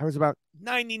point, I was about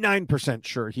 99%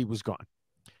 sure he was gone.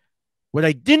 What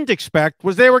I didn't expect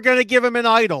was they were going to give him an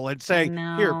idol and say,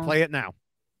 here, play it now.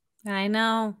 I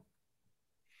know.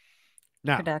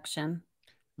 Now, production.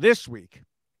 This week,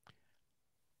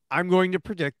 I'm going to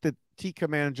predict that Tika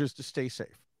manages to stay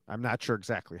safe. I'm not sure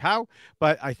exactly how,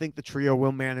 but I think the trio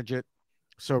will manage it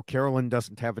so Carolyn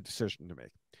doesn't have a decision to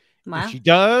make. Wow. If she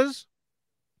does,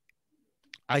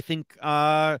 I think,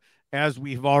 as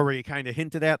we've already kind of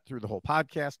hinted at through the whole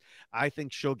podcast, I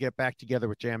think she'll get back together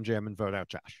with Jam Jam and vote out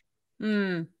Josh.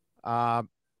 If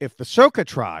the Soka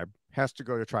tribe has to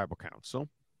go to tribal council,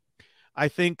 I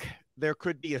think there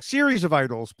could be a series of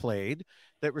idols played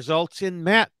that results in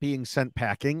Matt being sent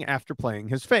packing after playing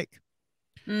his fake.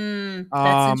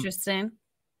 That's interesting.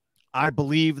 I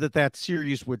believe that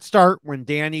series would start when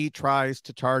Danny tries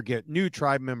to target new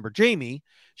tribe member Jamie.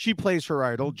 She plays her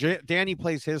idol. Danny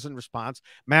plays his in response.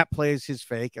 Matt plays his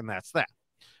fake, and that's that.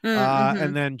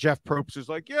 And then Jeff Probst is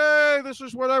like, yay, this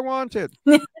is what I wanted.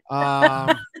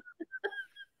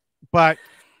 But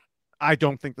I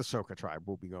don't think the Soka tribe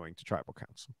will be going to tribal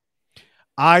council.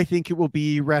 I think it will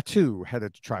be Ratu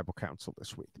headed to tribal council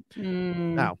this week.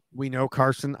 Now, we know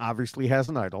Carson obviously has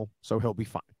an idol, so he'll be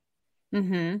fine.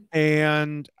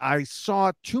 And I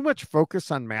saw too much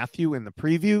focus on Matthew in the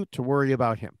preview to worry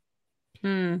about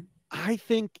him. I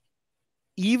think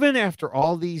even after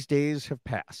all these days have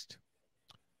passed,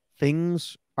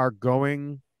 things are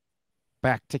going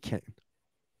back to Kane.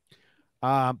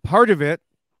 Part of it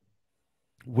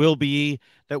will be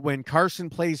that when Carson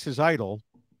plays his idol,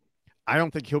 I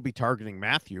don't think he'll be targeting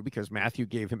Matthew because Matthew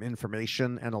gave him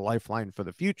information and a lifeline for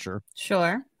the future.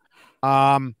 Sure.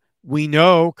 We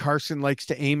know Carson likes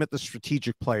to aim at the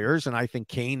strategic players, and I think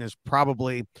Kane is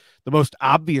probably the most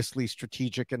obviously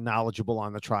strategic and knowledgeable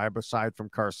on the tribe aside from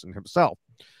Carson himself.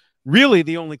 Really,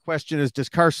 the only question is, does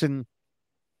Carson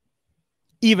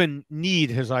even need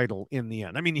his idol in the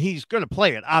end? I mean, he's going to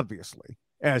play it, obviously,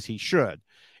 as he should.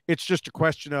 It's just a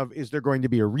question of, is there going to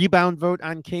be a rebound vote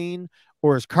on Kane,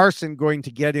 or is Carson going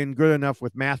to get in good enough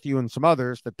with Matthew and some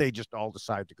others that they just all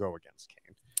decide to go against Kane?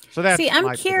 So that's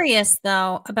I'm curious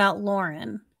though about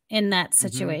Lauren in that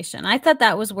situation. I thought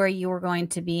that was where you were going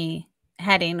to be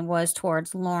heading, was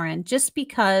towards Lauren, just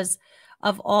because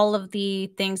of all of the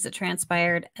things that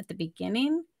transpired at the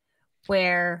beginning,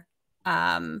 where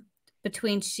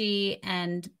between she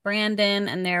and Brandon,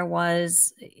 and there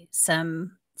was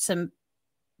some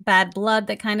bad blood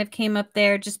that kind of came up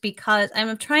there, just because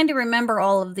I'm trying to remember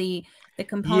all of the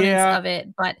components of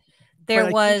it, but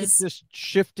there was just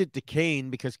shifted to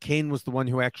Kane because Kane was the one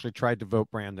who actually tried to vote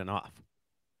Brandon off.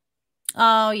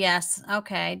 Oh yes,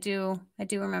 okay, I do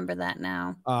remember that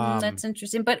now. That's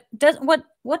interesting. But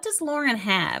what does Lauren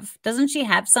have? Doesn't she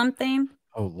have something?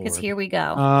 Oh Lord, because here we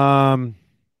go.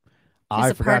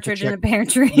 She's a partridge in a pear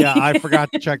tree. Yeah, I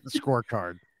forgot to check the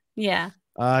scorecard. Yeah.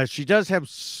 She does have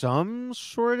some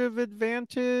sort of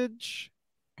advantage.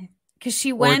 Because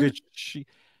she went.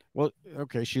 Well,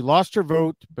 okay, she lost her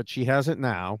vote, but she has it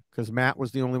now because Matt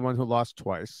was the only one who lost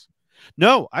twice.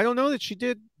 No, I don't know that she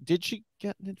did. Did she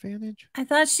get an advantage? I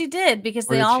thought she did because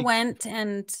they all went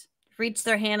and reached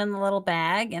their hand in the little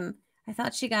bag, and I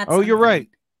thought she got. Oh, something. You're right.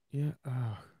 Yeah.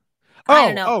 I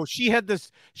don't know. Oh, she had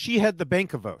this. She had the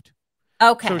bank a vote.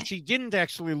 Okay. So she didn't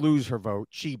actually lose her vote.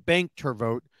 She banked her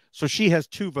vote. So she has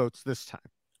 2 votes this time.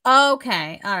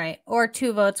 Okay. All right. Or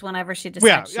 2 votes whenever she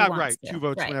decides. Yeah, right. 2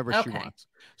 votes whenever she wants.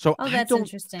 So I don't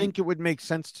think it would make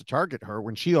sense to target her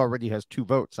when she already has 2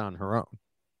 votes on her own.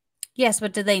 Yes,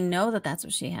 but do they know that that's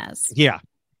what she has? Yeah.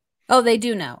 Oh, they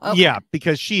do know. Okay. Yeah,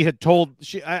 because she had told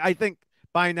I think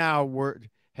by now word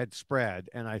had spread,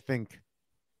 and I think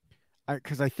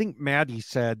because I think Maddie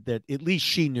said that at least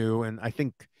she knew, and I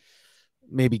think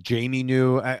maybe Jamie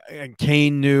knew, and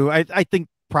Kane knew. I think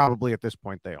probably at this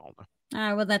point they all know. All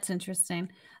right, well, that's interesting.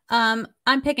 I'm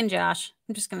picking Josh.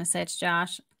 I'm just gonna say it's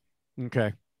Josh.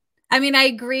 Okay. I mean, I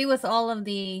agree with all of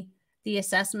the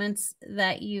assessments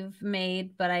that you've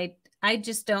made, but I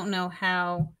just don't know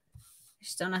how. I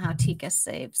just don't know how Tika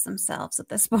saves themselves at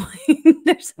this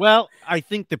point. Well, I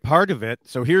think the part of it.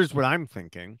 So here's what I'm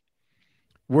thinking.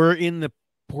 We're in the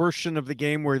portion of the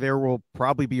game where there will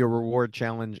probably be a reward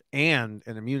challenge and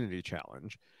an immunity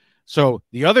challenge. So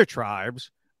the other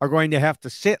tribes are going to have to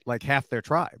sit like half their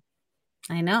tribe.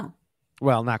 I know.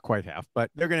 Well, not quite half, but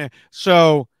they're going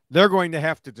to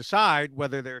have to decide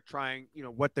whether they're trying,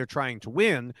 what they're trying to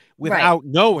win without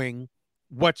knowing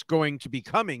what's going to be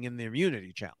coming in the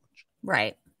immunity challenge.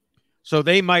 Right. So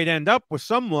they might end up with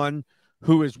someone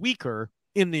who is weaker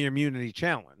in the immunity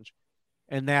challenge.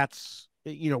 And that's,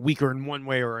 weaker in one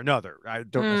way or another. I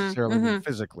don't necessarily mean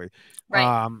physically.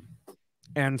 Right.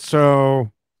 And so,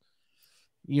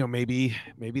 maybe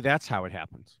that's how it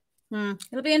happens.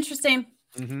 It'll be interesting.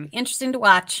 Interesting to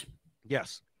watch.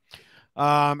 Yes.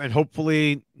 And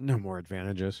hopefully no more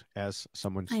advantages, as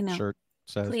someone's shirt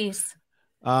says. Please.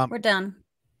 We're done.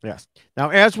 Yes.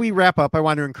 Now, as we wrap up, I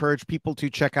want to encourage people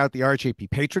to check out the RHAP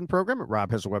patron program at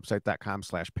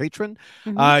robhasawebsite.com/patron.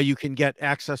 You can get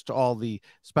access to all the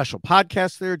special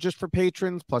podcasts there just for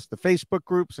patrons, plus the Facebook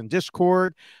groups and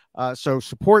Discord. So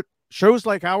support shows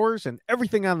like ours and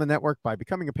everything on the network by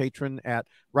becoming a patron at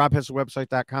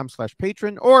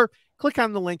robhasawebsite.com/patron, or click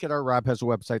on the link at our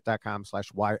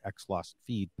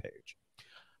robhasawebsite.com/yxlostfeed page.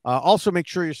 Also, make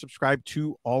sure you're subscribed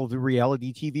to all the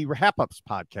reality TV RHAP-Ups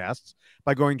podcasts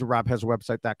by going to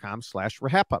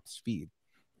robhasawebsite.com/RHAP-Ups feed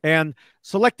and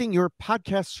selecting your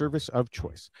podcast service of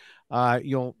choice.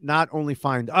 You'll not only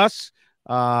find us,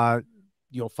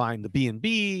 you'll find the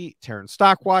B&B, Terrence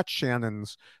Stockwatch,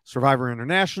 Shannon's Survivor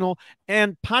International,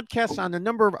 and podcasts on a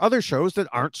number of other shows that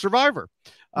aren't Survivor.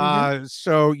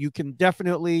 So you can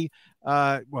definitely,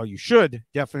 you should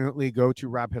definitely go to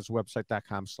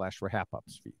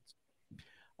robhasawebsite.com/RHAP-Ups feeds.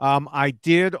 I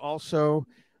did also,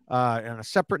 on a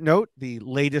separate note, the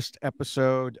latest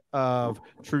episode of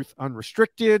Truth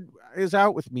Unrestricted is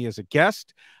out with me as a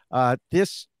guest.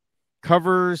 This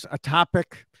covers a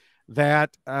topic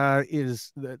that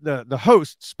is the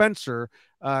host, Spencer,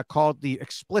 called the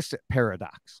explicit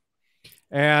paradox.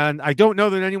 And I don't know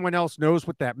that anyone else knows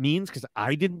what that means, because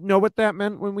I didn't know what that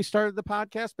meant when we started the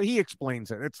podcast, but he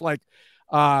explains it. It's like,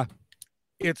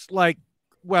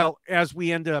 well, as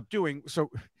we ended up doing, so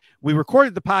we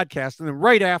recorded the podcast, and then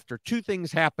right after, 2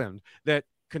 things happened that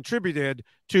contributed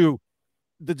to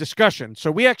the discussion.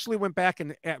 So we actually went back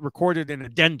and recorded an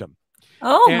addendum.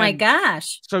 Oh, my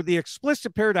gosh. So the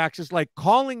explicit paradox is like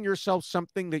calling yourself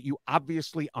something that you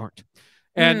obviously aren't.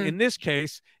 And in this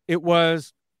case,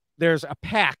 there's a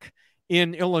pack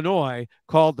in Illinois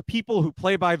called the People Who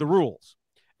Play by the Rules.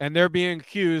 And they're being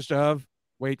accused of,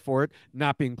 wait for it,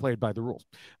 not being played by the rules.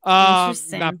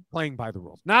 Not playing by the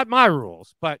rules. Not my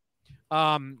rules, but,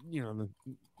 the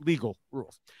legal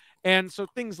rules. And so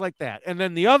things like that. And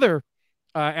then the other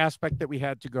aspect that we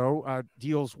had to go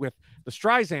deals with the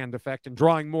Streisand effect and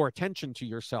drawing more attention to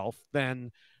yourself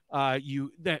than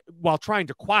while trying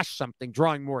to quash something,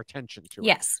 drawing more attention to it.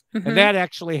 Yes. And that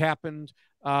actually happened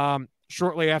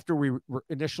shortly after we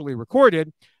initially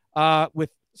recorded with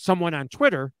someone on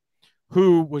Twitter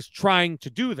who was trying to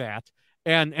do that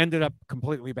and ended up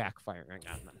completely backfiring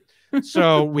on them.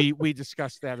 So we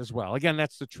discussed that as well. Again,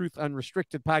 that's the Truth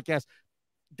Unrestricted podcast.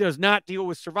 Does not deal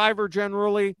with Survivor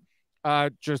generally.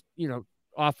 Just,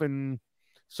 often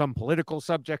some political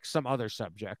subjects, some other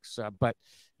subjects, but,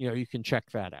 you can check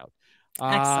that out.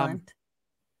 Excellent.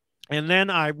 And then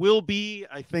I will be,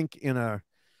 I think, in a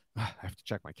I have to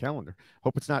check my calendar.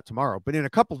 Hope it's not tomorrow, but in a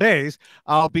couple days,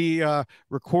 I'll be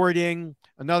recording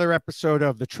another episode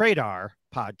of the Tradar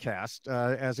podcast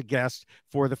as a guest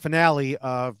for the finale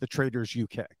of the Traders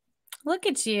UK. Look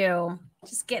at you,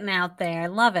 just getting out there.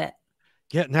 Love it.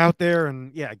 Getting out there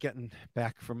and getting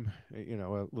back from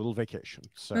a little vacation.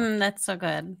 So that's so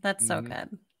good. That's so good.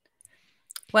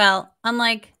 Well,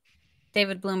 unlike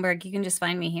David Bloomberg, you can just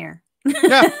find me here.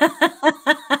 Yeah.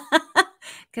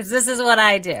 Because this is what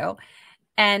I do.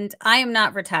 And I am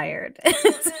not retired.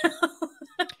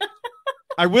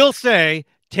 I will say,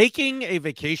 taking a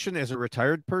vacation as a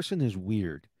retired person is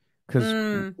weird.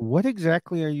 Because what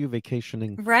exactly are you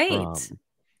vacationing from?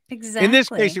 Exactly. In this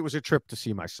case, it was a trip to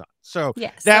see my son. So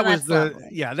yes, that was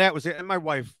that was it. And my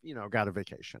wife, got a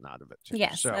vacation out of it too.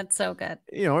 Yes, so, that's so good.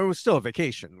 It was still a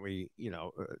vacation. We,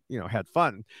 had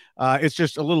fun. It's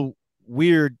just a little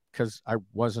weird because I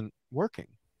wasn't working.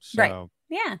 So, right.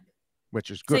 Yeah. Which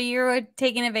is good. So you were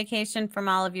taking a vacation from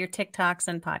all of your TikToks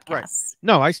and podcasts. Right.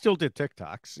 No, I still did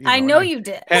TikToks. I know you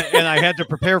did. and I had to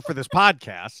prepare for this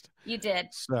podcast. You did.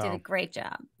 So. You did a great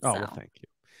job. Oh, well, thank you.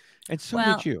 And so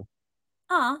did you.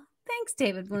 Aw, thanks,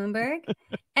 David Bloomberg.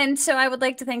 And so I would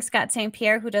like to thank Scott St.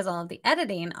 Pierre, who does all of the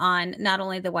editing on not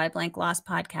only the Why Blank Lost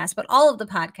podcast, but all of the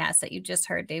podcasts that you just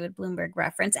heard David Bloomberg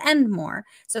reference and more.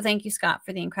 So thank you, Scott,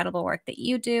 for the incredible work that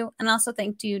you do. And also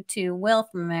thank you to Will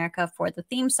from America for the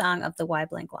theme song of the Why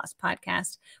Blank Lost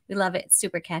podcast. We love it. It's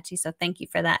super catchy. So thank you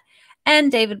for that. And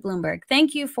David Bloomberg,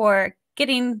 thank you for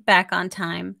getting back on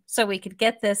time so we could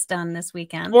get this done this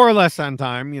weekend. More or less on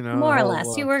time, More or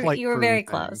less. You were very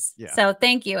close. Yeah. So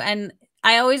thank you. And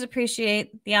I always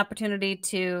appreciate the opportunity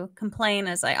to complain,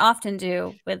 as I often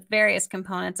do, with various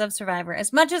components of Survivor.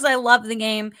 As much as I love the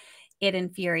game, it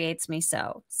infuriates me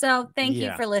so. So thank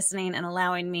you for listening and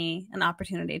allowing me an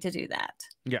opportunity to do that.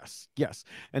 Yes, yes.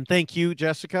 And thank you,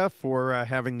 Jessica, for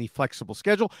having the flexible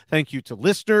schedule. Thank you to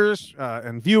listeners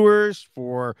and viewers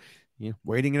for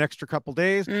waiting an extra couple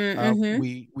days.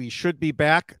 We should be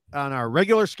back on our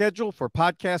regular schedule for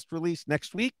podcast release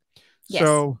next week. Yes.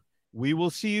 So we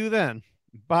will see you then.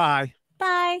 Bye.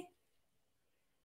 Bye.